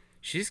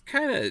 she's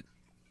kind of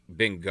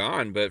been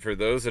gone. But for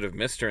those that have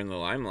missed her in the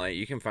limelight,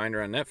 you can find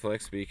her on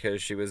Netflix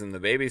because she was in the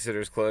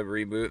Babysitters Club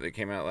reboot that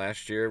came out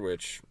last year,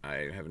 which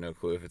I have no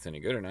clue if it's any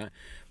good or not.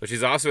 But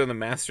she's also in the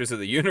Masters of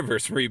the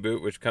Universe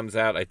reboot, which comes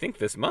out I think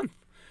this month.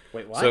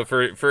 Wait, what? So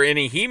for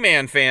any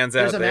He-Man fans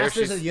There's out a there,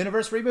 Masters of the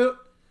Universe reboot?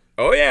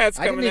 oh yeah, it's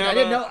coming out. I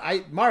didn't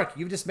know. Mark,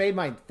 you just made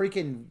my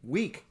freaking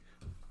week.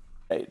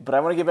 But I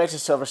want to get back to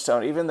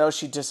Silverstone. Even though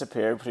she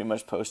disappeared pretty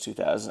much post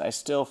 2000, I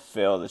still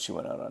feel that she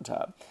went out on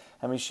top.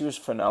 I mean, she was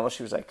phenomenal.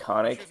 She was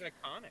iconic.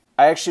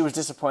 I actually was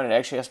disappointed. I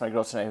actually asked my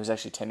girl tonight, who's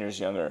actually 10 years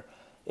younger,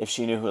 if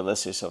she knew who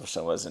Alicia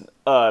Silverstone was. And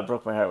it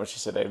broke my heart when she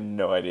said, I have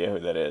no idea who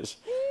that is.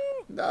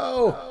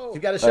 No.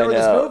 You've got to show her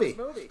this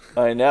movie.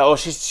 I know. Well,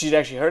 she'd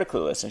actually heard of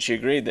Clueless, and she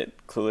agreed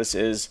that Clueless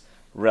is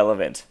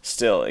relevant.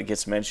 Still, it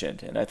gets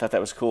mentioned, and I thought that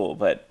was cool.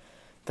 But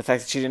the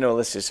fact that she didn't know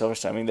Alicia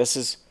Silverstone, I mean, this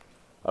is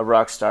a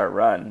rock star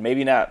run.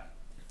 Maybe not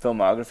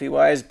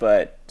filmography-wise,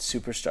 but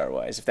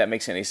superstar-wise, if that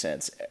makes any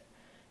sense.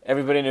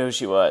 Everybody knew who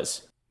she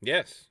was.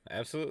 Yes,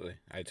 absolutely.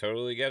 I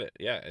totally get it.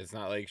 Yeah, it's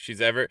not like she's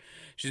never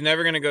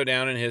going to go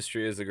down in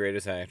history as the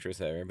greatest actress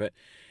ever, but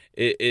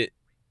it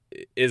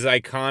is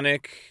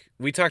iconic.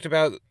 We talked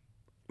about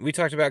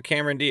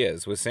Cameron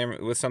Diaz with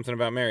Something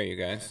About Mary, you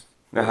guys.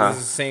 This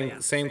is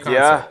the same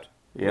concept.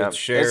 Yeah. With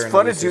Cher It's and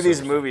fun to Alicia do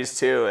these Silverstone. movies,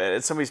 too.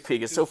 At somebody's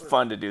peak, it's so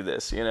fun to do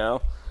this, you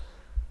know?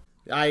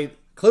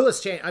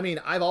 Clueless changed. I mean,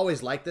 I've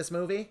always liked this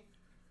movie,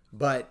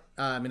 but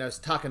I was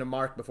talking to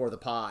Mark before the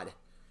pod.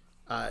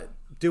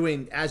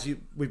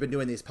 We've been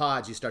doing these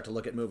pods, you start to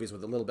look at movies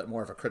with a little bit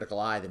more of a critical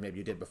eye than maybe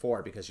you did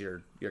before because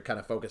you're kind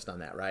of focused on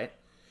that, right?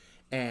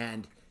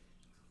 And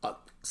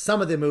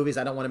some of the movies,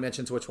 I don't want to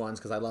mention which ones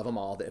because I love them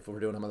all if we're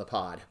doing them on the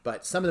pod,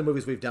 but some of the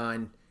movies we've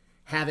done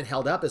haven't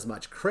held up as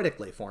much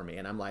critically for me,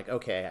 and I'm like,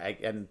 okay,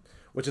 and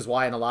which is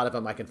why in a lot of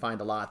them I can find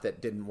a lot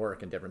that didn't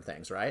work in different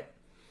things, right?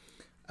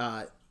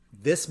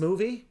 This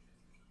movie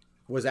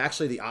was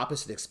actually the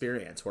opposite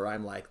experience where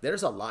I'm like,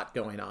 there's a lot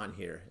going on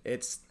here.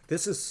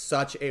 This is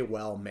such a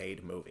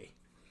well-made movie.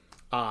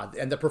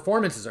 And the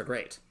performances are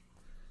great.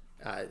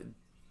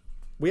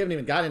 We haven't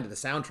even got into the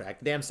soundtrack.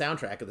 The damn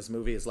soundtrack of this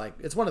movie is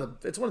it's one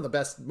of the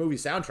best movie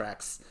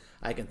soundtracks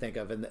I can think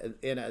of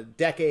in a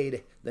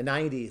decade, the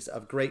 90s,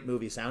 of great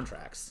movie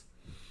soundtracks.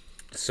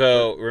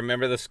 So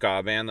remember the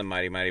ska band, the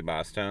Mighty Mighty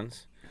Boss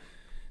Tones?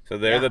 So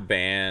they're the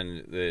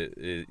band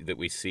that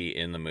we see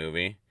in the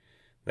movie.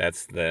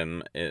 That's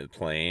them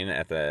playing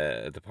at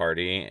the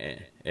party.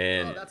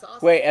 And That's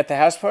awesome. Wait, at the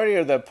house party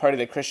or the party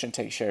that Christian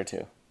takes Cher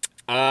to?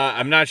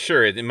 I'm not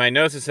sure. In my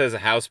notes it says a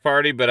house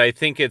party, but I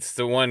think it's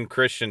the one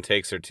Christian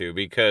takes her to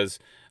because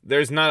I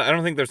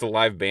don't think there's a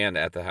live band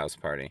at the house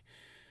party.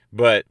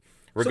 But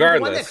regardless.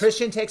 So the one that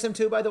Christian takes him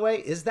to, by the way,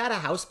 is that a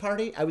house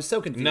party? I was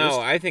so confused. No,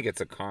 I think it's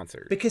a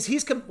concert. Because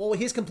he's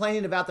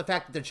complaining about the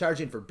fact that they're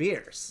charging for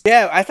beers.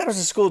 Yeah, I thought it was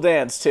a school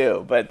dance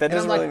too, but that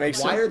doesn't really make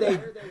sense. Why are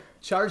they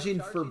charging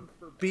for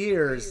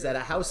beers at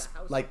a house?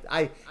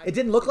 It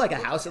didn't look like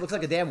a house. It looks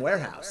like a damn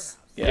warehouse.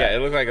 Yeah, it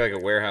looked like a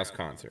warehouse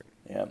concert.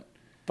 Yeah.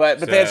 But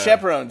they had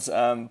chaperones.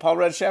 Paul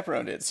Rudd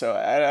chaperoned it, so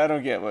I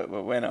don't get what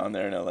went on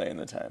there in LA in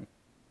the time.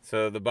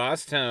 So the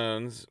Boss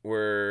Tones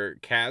were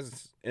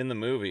cast in the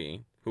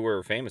movie, who were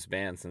a famous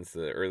band since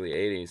the early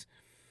 80s.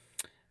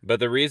 But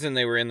the reason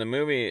they were in the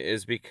movie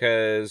is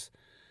because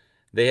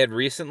they had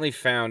recently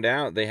found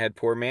out they had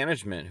poor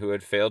management who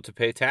had failed to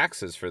pay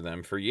taxes for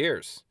them for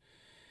years.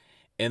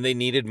 And they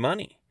needed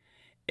money.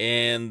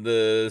 And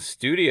the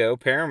studio,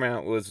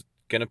 Paramount, was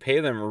going to pay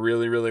them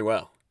really, really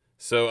well.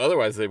 So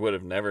otherwise they would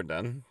have never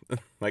done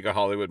like a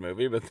Hollywood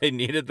movie, but they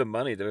needed the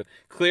money to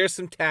clear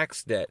some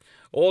tax debt.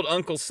 Old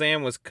Uncle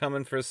Sam was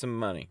coming for some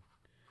money.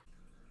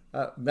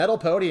 Metal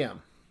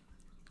Podium.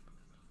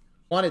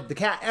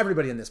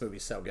 Everybody in this movie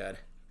is so good.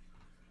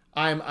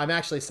 I'm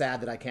actually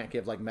sad that I can't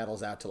give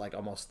medals out to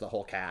almost the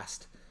whole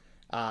cast.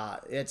 I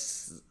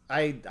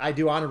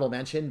do honorable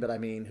mention, but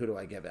who do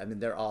I give it?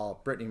 They're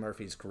all. Brittany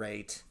Murphy's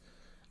great.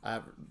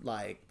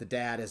 The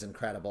dad is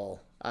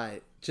incredible.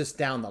 Just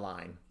down the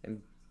line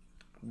and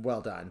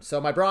well done.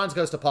 So my bronze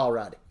goes to Paul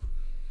Rudd.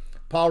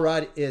 Paul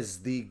Rudd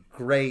is the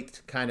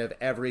great kind of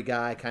every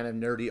guy, kind of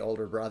nerdy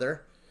older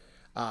brother.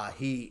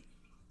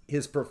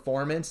 His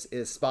performance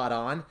is spot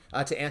on.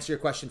 To answer your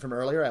question from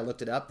earlier, I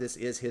looked it up. This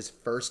is his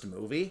first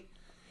movie,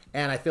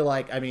 and I feel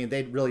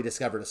they really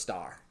discovered a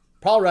star.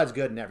 Paul Rudd's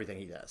good in everything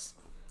he does.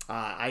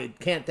 I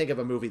can't think of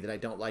a movie that I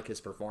don't like his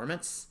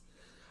performance.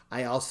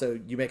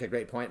 You make a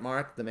great point,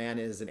 Mark. The man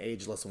is an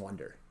ageless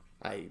wonder.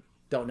 I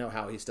don't know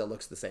how he still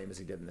looks the same as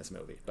he did in this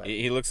movie. But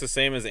he looks the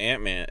same as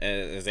Ant-Man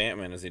as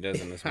he does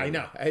in this movie. I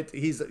know.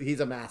 He's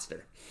a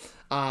master.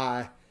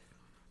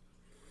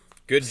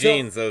 Good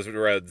genes, those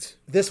Rudds.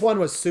 This one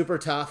was super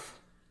tough.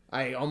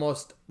 I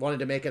almost wanted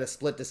to make it a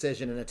split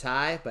decision and a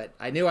tie, but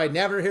I knew I'd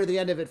never hear the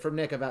end of it from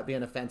Nick about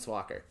being a fence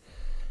walker.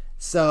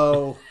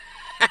 So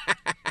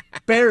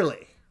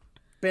barely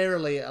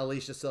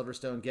Alicia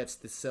Silverstone gets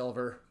the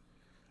silver.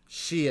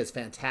 She is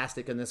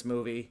fantastic in this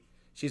movie.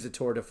 She's a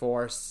tour de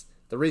force.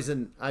 The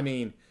reason, I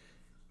mean,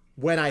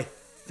 when I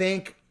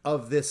think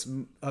of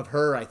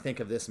her, I think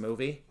of this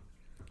movie.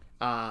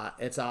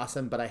 It's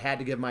awesome, but I had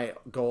to give my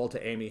gold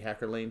to Amy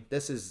Heckerling.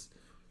 This is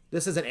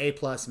an A+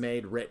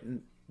 made,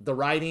 written. The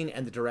writing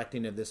and the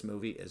directing of this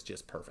movie is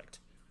just perfect.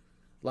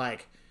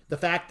 Like, the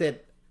fact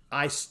that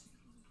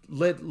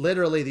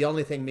literally the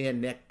only thing me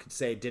and Nick could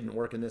say didn't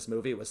work in this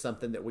movie was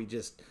something that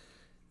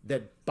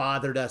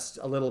bothered us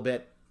a little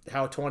bit,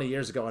 how 20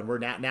 years ago, and we're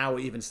now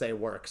we even say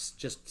works,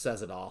 just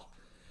says it all.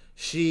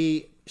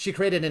 She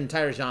created an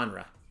entire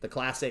genre, the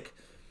classic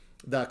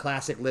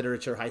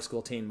literature high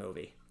school teen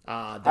movie.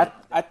 I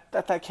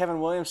thought Kevin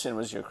Williamson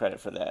was your credit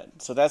for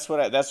that. So that's what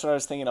I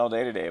was thinking all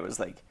day today. It was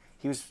like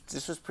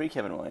this was pre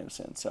Kevin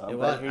Williamson. So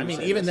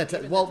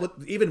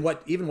even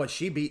what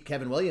she beat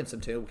Kevin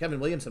Williamson to. Kevin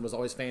Williamson was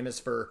always famous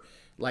for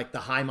like the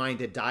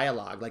high-minded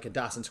dialogue, like in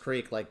Dawson's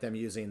Creek, like them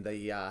using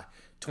the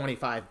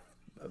 $25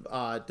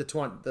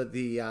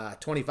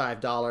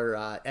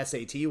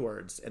 SAT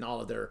words and all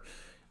of their.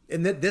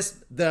 And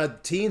the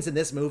teens in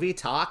this movie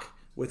talk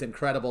with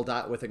incredible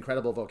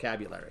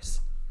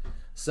vocabularies.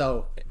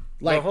 So,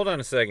 like, well, hold on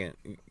a second.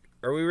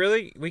 Are we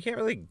really? We can't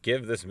really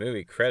give this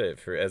movie credit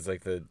as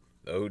like the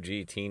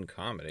OG teen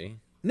comedy.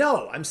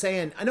 No, I'm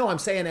saying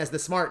as the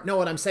smart. No,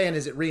 what I'm saying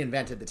is it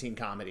reinvented the teen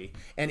comedy,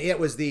 and it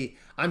was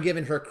I'm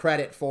giving her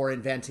credit for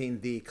inventing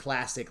the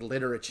classic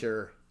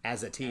literature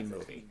as a teen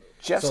movie.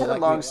 Jeff's had a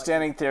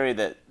long-standing theory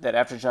that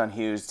after John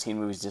Hughes, teen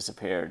movies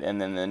disappeared,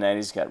 and then the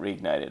 90s got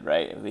reignited,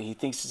 right? He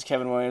thinks it's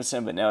Kevin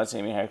Williamson, but now it's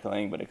Amy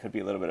Heckerling, but it could be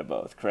a little bit of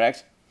both,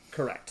 correct?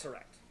 Correct.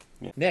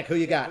 Yeah. Nick, who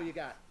you got?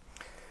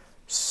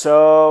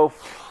 So,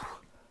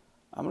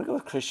 I'm going to go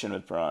with Christian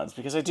with bronze,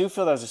 because I do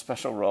feel that was a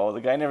special role.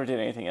 The guy never did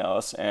anything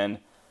else, and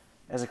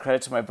as a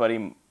credit to my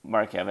buddy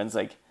Mark Evans,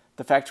 like,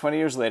 the fact 20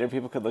 years later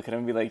people could look at him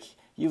and be like,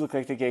 you look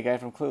like the gay guy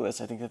from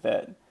Clueless. I think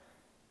that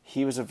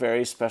he was a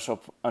very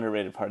special,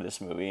 underrated part of this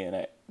movie,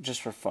 and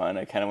just for fun,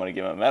 I kind of want to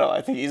give him a medal.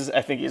 I think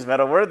he's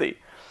medal worthy.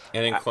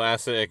 And in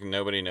classic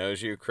Nobody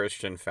Knows You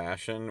Christian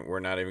fashion, we're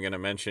not even going to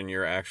mention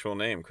your actual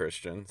name,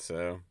 Christian.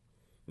 So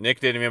Nick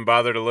didn't even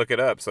bother to look it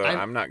up, so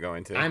I'm not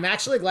going to. I'm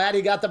actually glad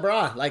he got the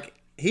bronze. Like,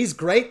 he's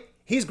great.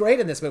 He's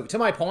great in this movie. To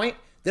my point,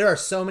 there are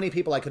so many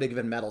people I could have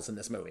given medals in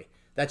this movie.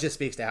 That just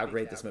speaks to how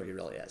great this movie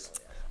really is.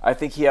 I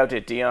think he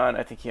outdid Dion.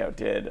 I think he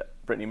outdid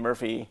Brittany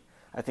Murphy.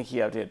 I think he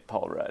outdid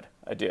Paul Rudd.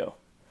 I do.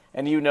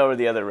 And you know where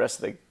the rest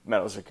of the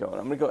medals are going.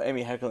 I'm going to go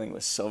Amy Heckerling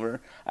with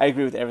silver. I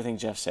agree with everything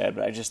Jeff said,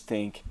 but I just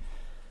think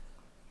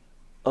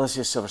Alicia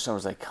Silverstone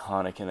was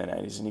iconic in the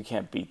 90s, and you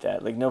can't beat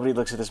that. Like, nobody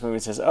looks at this movie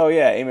and says, oh,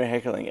 yeah, Amy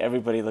Heckerling.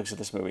 Everybody looks at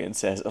this movie and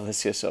says,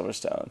 Alicia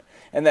Silverstone.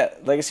 And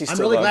that legacy still...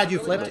 I'm really glad you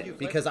flipped it,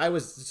 because I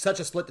was such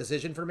a split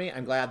decision for me.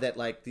 I'm glad that,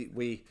 like,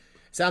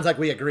 sounds like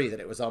we agree that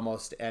it was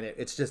almost... And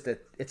it's just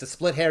it's a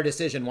split-hair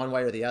decision one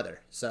way or the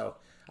other. So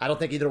I don't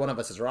think either one of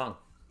us is wrong.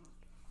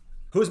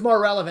 Who's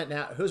more relevant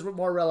now? Who's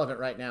more relevant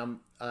right now,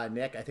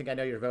 Nick? I think I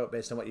know your vote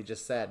based on what you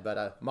just said,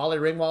 but Molly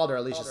Ringwald or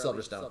Alicia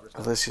Silverstone?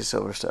 Alicia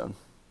Silverstone.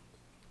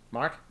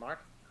 Mark?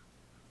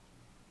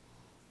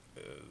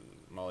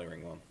 Molly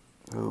Ringwald.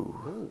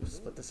 Ooh,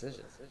 split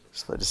decision.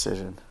 Split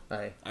decision.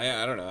 I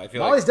don't know. I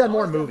feel Molly's like done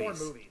more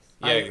movies.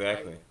 Yeah,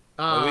 exactly.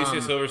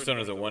 Alicia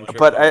Silverstone is a one-trick.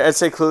 But I'd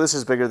say Clueless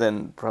is bigger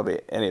than probably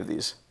any of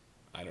these.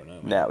 I don't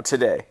know. Man. Now,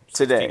 today.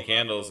 16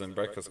 Candles and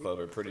Breakfast Club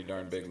are pretty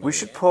darn big movies. We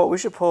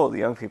should poll the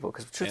young people,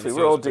 because truthfully,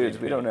 we're old dudes.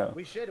 We don't know.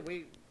 We should.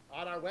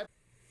 On our web.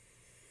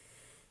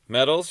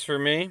 Medals for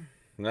me?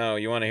 No,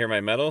 you want to hear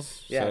my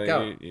medals? Yeah, so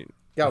go.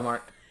 Go,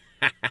 Mark.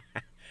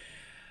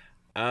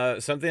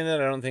 Something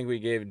that I don't think we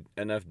gave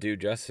enough due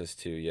justice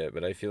to yet,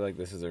 but I feel like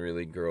this is a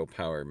really girl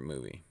power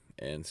movie.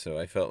 And so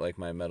I felt like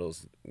my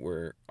medals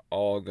were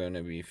all going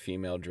to be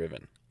female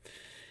driven.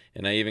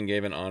 And I even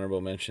gave an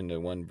honorable mention to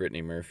one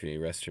Brittany Murphy.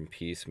 Rest in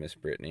peace, Miss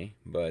Brittany.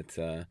 But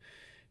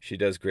she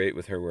does great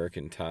with her work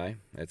in Thai.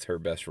 It's her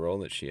best role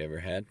that she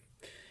ever had.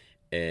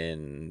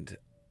 And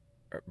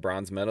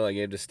bronze medal I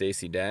gave to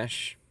Stacey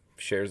Dash,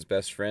 Cher's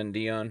best friend,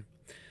 Dion.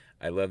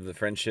 I love the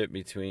friendship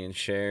between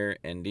Cher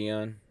and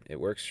Dion. It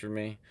works for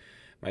me.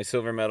 My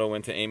silver medal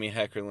went to Amy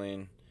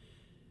Heckerling.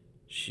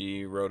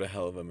 She wrote a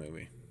hell of a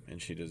movie, and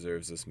she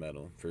deserves this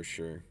medal for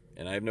sure.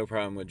 And I have no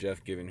problem with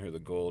Jeff giving her the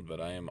gold, but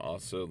I am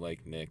also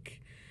like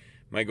Nick.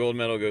 My gold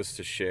medal goes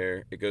to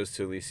Cher. It goes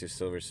to Alicia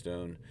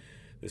Silverstone.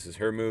 This is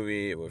her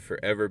movie. It will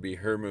forever be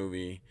her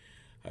movie.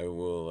 I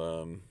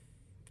will,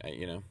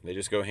 they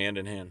just go hand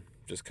in hand.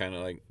 Just kind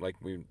of like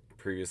we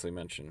previously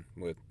mentioned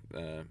with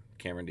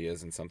Cameron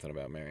Diaz and Something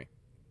About Mary.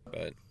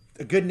 But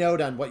a good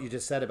note on what you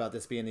just said about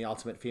this being the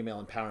ultimate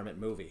female empowerment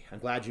movie. I'm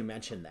glad you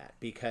mentioned that,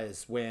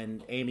 because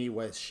when Amy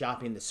was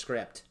shopping the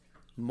script,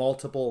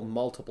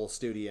 multiple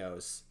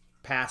studios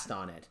passed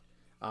on it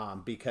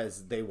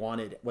because they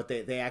wanted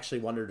they actually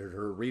wanted her to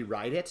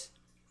rewrite it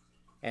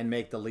and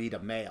make the lead a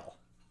male,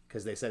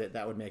 because they said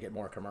that would make it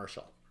more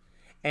commercial.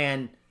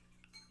 And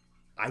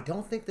I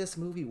don't think this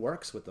movie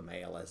works with the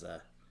male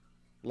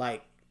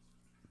like,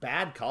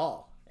 bad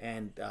call.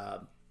 And I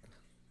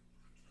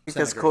think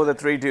that's cool that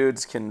three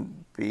dudes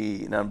can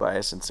be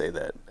non-biased and say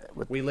that.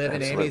 We live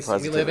in Amy's.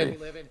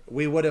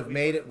 We would have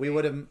made it. We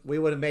would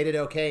have made it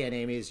okay in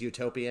Amy's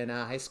utopian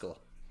high school.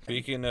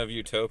 Speaking of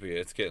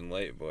utopia, it's getting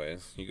late,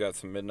 boys. You got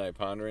some midnight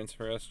ponderings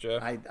for us,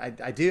 Jeff?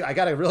 I do. I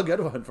got a real good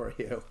one for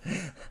you.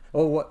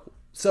 Well,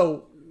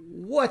 so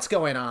what's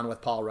going on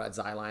with Paul Rudd's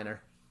eyeliner?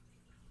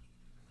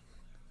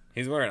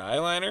 He's wearing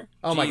eyeliner?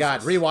 Oh my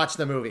God! Rewatch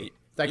the movie.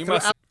 Like,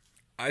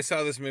 I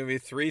saw this movie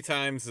 3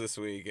 times this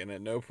week, and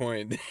at no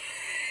point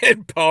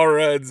did Paul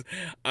Rudd's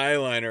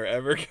eyeliner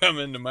ever come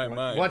into my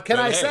mind. What can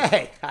I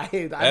say?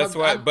 That's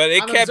why. But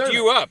it kept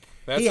you up.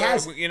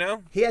 That's why, you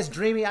know. He has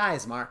dreamy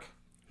eyes, Mark.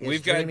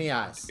 We've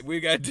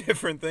got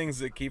different things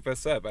that keep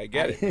us up. I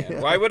get it,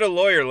 man. Why would a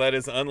lawyer let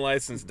his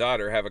unlicensed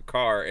daughter have a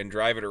car and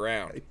drive it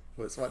around?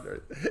 I was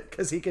wondering.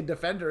 Because he can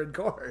defend her in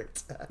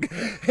court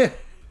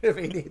if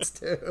he needs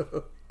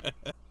to.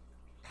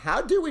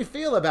 How do we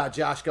feel about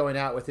Josh going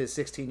out with his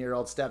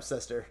 16-year-old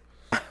stepsister?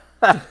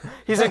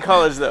 He's in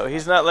college, though.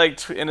 He's not,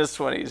 like, in his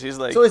 20s. He's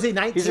like... So is he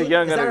 19? He's a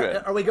young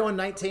undergrad. Are we going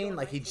 19?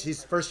 Like,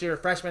 he's first-year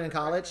freshman in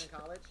college?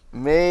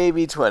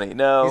 Maybe 20.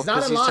 No. He's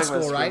not in law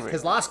school, right?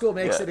 Because law school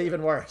makes it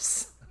even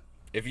worse.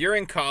 If you're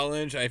in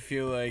college, I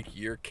feel like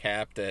you're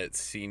capped at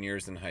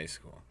seniors in high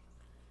school.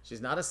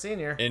 She's not a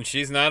senior. And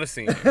she's not a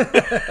senior.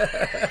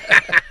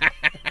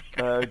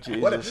 Oh,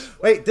 Jesus.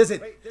 Wait, do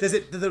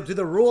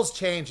the rules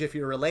change if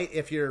you're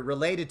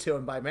related to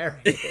him by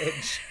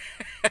marriage?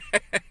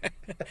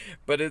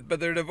 But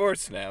they're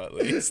divorced now, at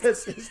least.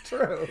 This is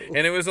true.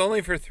 And it was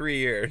only for 3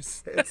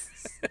 years.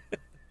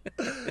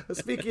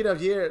 Speaking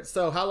of years,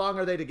 so how long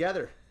are they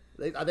together?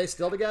 Are they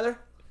still together?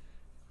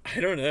 I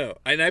don't know.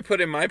 And I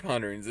put in my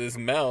ponderings, is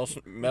Mel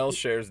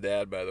Cher's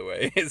dad, by the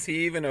way, is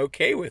he even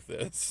okay with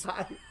this?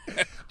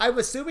 I'm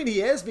assuming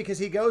he is, because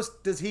he goes,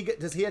 does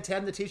he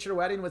attend the teacher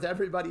wedding with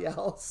everybody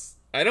else?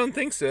 I don't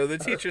think so. The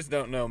teachers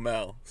don't know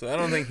Mel, so I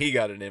don't think he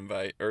got an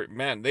invite. Or,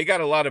 man, they got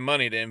a lot of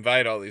money to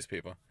invite all these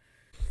people.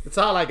 That's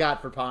all I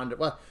got for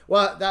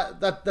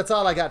that's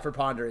all I got for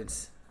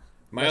ponderings.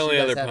 My only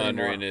other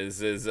pondering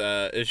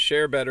is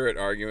Cher better at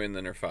arguing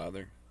than her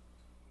father?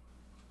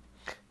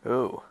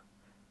 Ooh.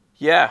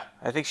 Yeah,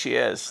 I think she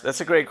is.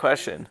 That's a great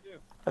question.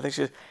 I think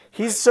she is.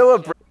 He's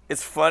so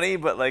it's funny,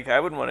 but like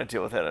I wouldn't want to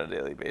deal with that on a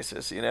daily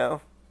basis, you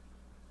know?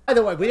 By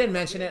the way, we didn't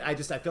mention it. I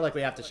feel like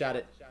we have to shout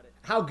it.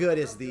 How good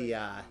is the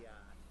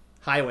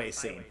highway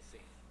scene?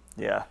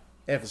 Yeah,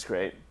 it's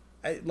great.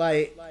 If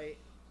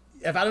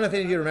I don't know if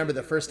any of you remember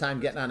the first time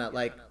getting on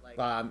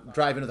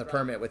driving with a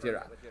permit with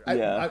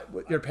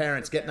your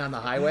parents getting on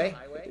the highway.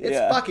 It's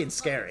fucking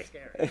scary.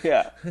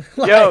 Yeah.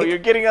 Yo, you're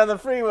getting on the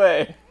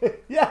freeway.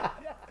 Yeah.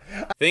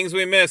 Things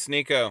we missed,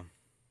 Nico.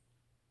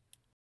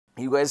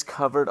 You guys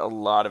covered a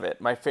lot of it.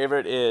 My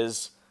favorite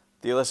is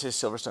the Alicia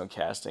Silverstone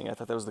casting. I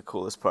thought that was the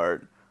coolest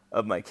part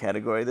of my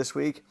category this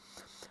week.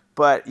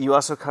 But you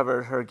also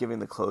covered her giving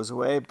the clothes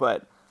away.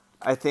 But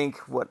I think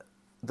what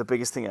the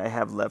biggest thing I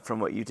have left from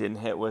what you didn't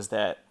hit was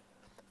that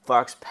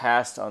Fox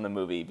passed on the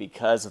movie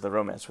because of the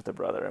romance with the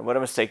brother. And what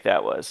a mistake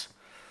that was.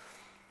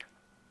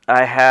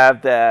 I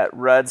have that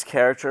Rudd's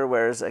character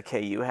wears a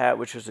KU hat,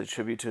 which was a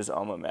tribute to his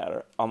alma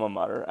mater. I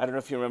don't know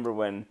if you remember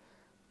when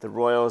the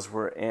Royals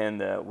were in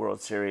the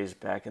World Series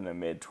back in the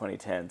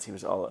mid-2010s. He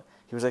was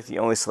like the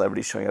only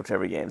celebrity showing up to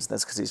every game, and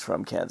that's because he's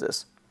from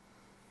Kansas.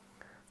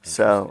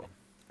 So,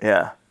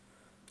 yeah.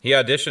 He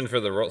auditioned for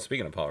the role,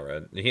 speaking of Paul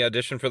Rudd, he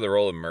auditioned for the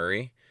role of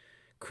Murray,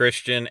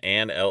 Christian,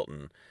 and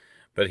Elton.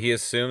 But he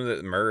assumed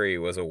that Murray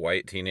was a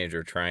white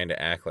teenager trying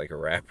to act like a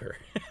rapper.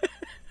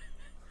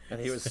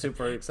 And he was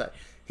super excited.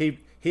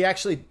 He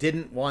actually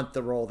didn't want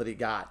the role that he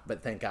got,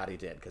 but thank God he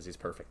did, because he's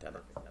perfect at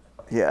it.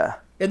 Yeah.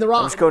 In the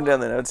wrong. I'm just going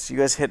down the notes. You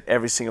guys hit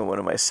every single one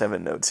of my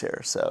 7 notes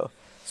here. So.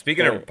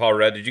 Speaking of Paul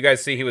Rudd, did you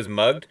guys see he was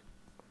mugged?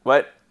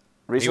 What?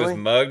 Recently? He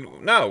was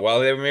mugged? No, while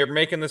they were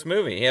making this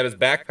movie. He had his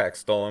backpack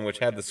stolen, which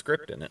had the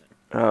script in it.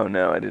 Oh,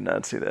 no, I did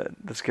not see that.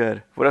 That's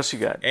good. What else you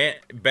got? And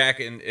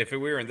if we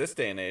were in this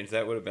day and age,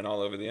 that would have been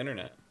all over the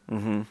internet.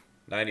 Mm-hmm.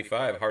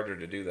 95, harder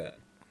to do that.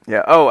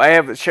 Yeah. Oh, I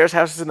have Cher's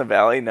house is in the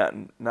Valley, not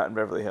in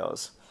Beverly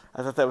Hills.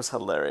 I thought that was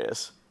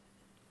hilarious.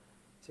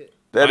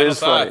 That final is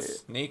funny.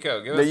 Thoughts.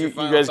 Nico, give us your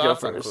final you guys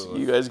thoughts go on first. Clueless.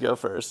 You guys go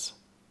first.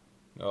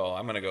 Oh,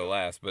 I'm gonna go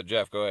last, but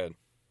Jeff, go ahead.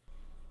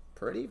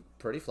 Pretty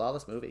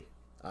flawless movie.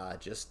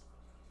 Just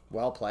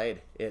well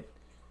played. It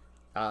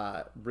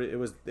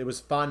was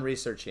fun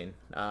researching.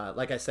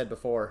 Like I said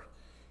before,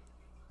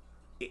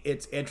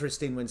 it's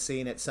interesting when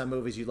seeing it. Some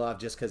movies you love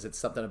just because it's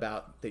something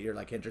about that you're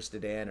like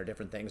interested in or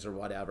different things or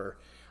whatever.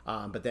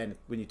 But then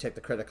when you take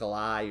the critical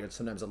eye, you're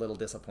sometimes a little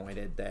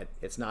disappointed that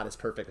it's not as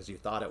perfect as you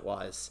thought it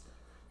was.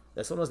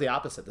 This one was the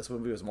opposite. This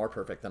movie was more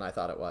perfect than I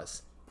thought it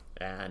was.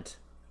 And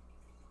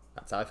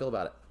that's how I feel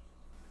about it.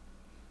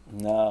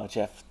 No,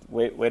 Jeff,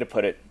 way to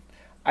put it.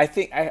 I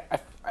think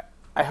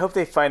I hope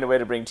they find a way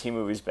to bring teen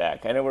movies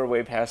back. I know we're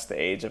way past the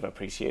age of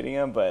appreciating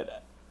them,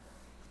 but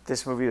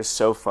this movie was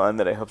so fun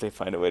that I hope they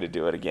find a way to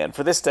do it again.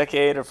 For this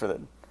decade or for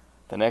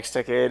the next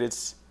decade,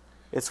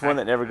 It's one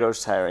that never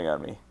goes tiring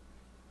on me.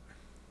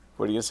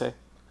 What are you gonna say?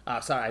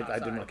 Sorry, I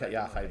didn't want to cut you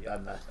off.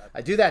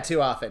 I do that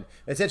too often.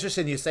 It's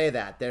interesting you say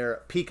that.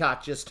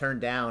 Peacock just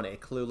turned down a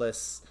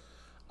Clueless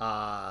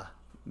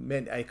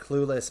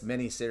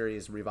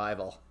miniseries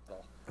revival.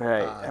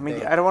 Right. I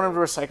mean, I don't want him to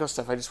recycle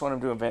stuff. I just want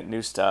him to invent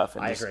new stuff.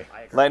 And I agree.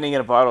 Lightning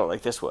in a bottle,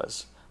 like this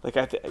was. Like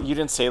you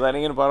didn't say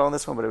lightning in a bottle on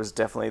this one, but it was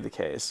definitely the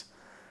case.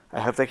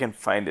 I hope they can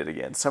find it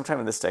again sometime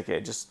in this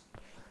decade, just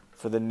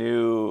for the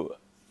new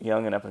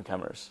young and up and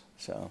comers.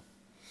 So.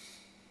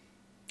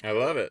 I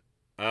love it.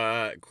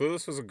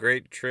 Clueless was a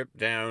great trip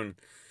down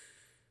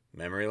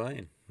memory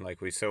lane,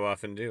 like we so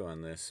often do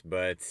on this.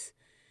 But,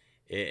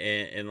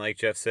 and like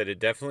Jeff said, it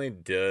definitely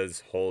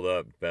does hold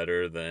up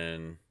better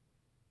than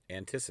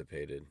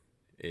anticipated.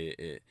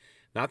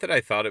 Not that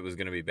I thought it was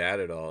going to be bad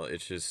at all.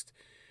 It's just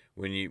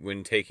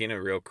when taking a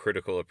real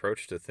critical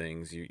approach to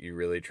things, you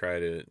really try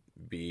to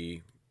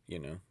be,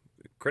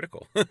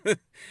 critical,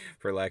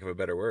 for lack of a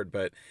better word.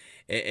 But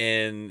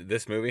and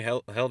this movie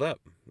held up,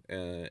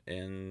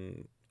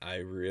 and I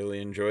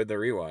really enjoyed the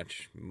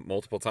rewatch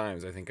multiple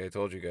times. I think I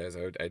told you guys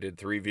I did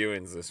 3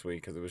 viewings this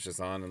week because it was just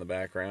on in the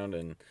background,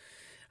 and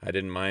I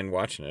didn't mind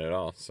watching it at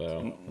all.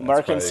 So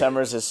Mark and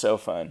Summers is so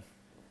fun.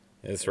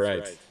 That's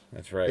right.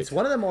 That's right. It's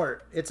one of the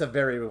more. It's a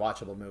very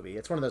rewatchable movie.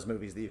 It's one of those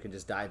movies that you can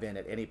just dive in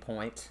at any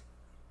point,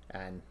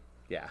 and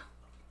yeah.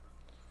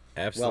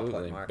 Absolutely.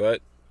 Well put, Mark.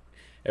 But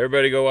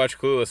everybody go watch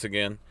Clueless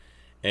again.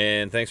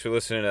 And thanks for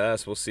listening to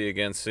us. We'll see you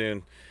again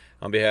soon.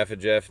 On behalf of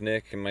Jeff,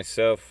 Nick, and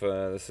myself,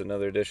 this is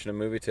another edition of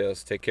Movie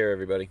Tales. Take care,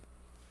 everybody.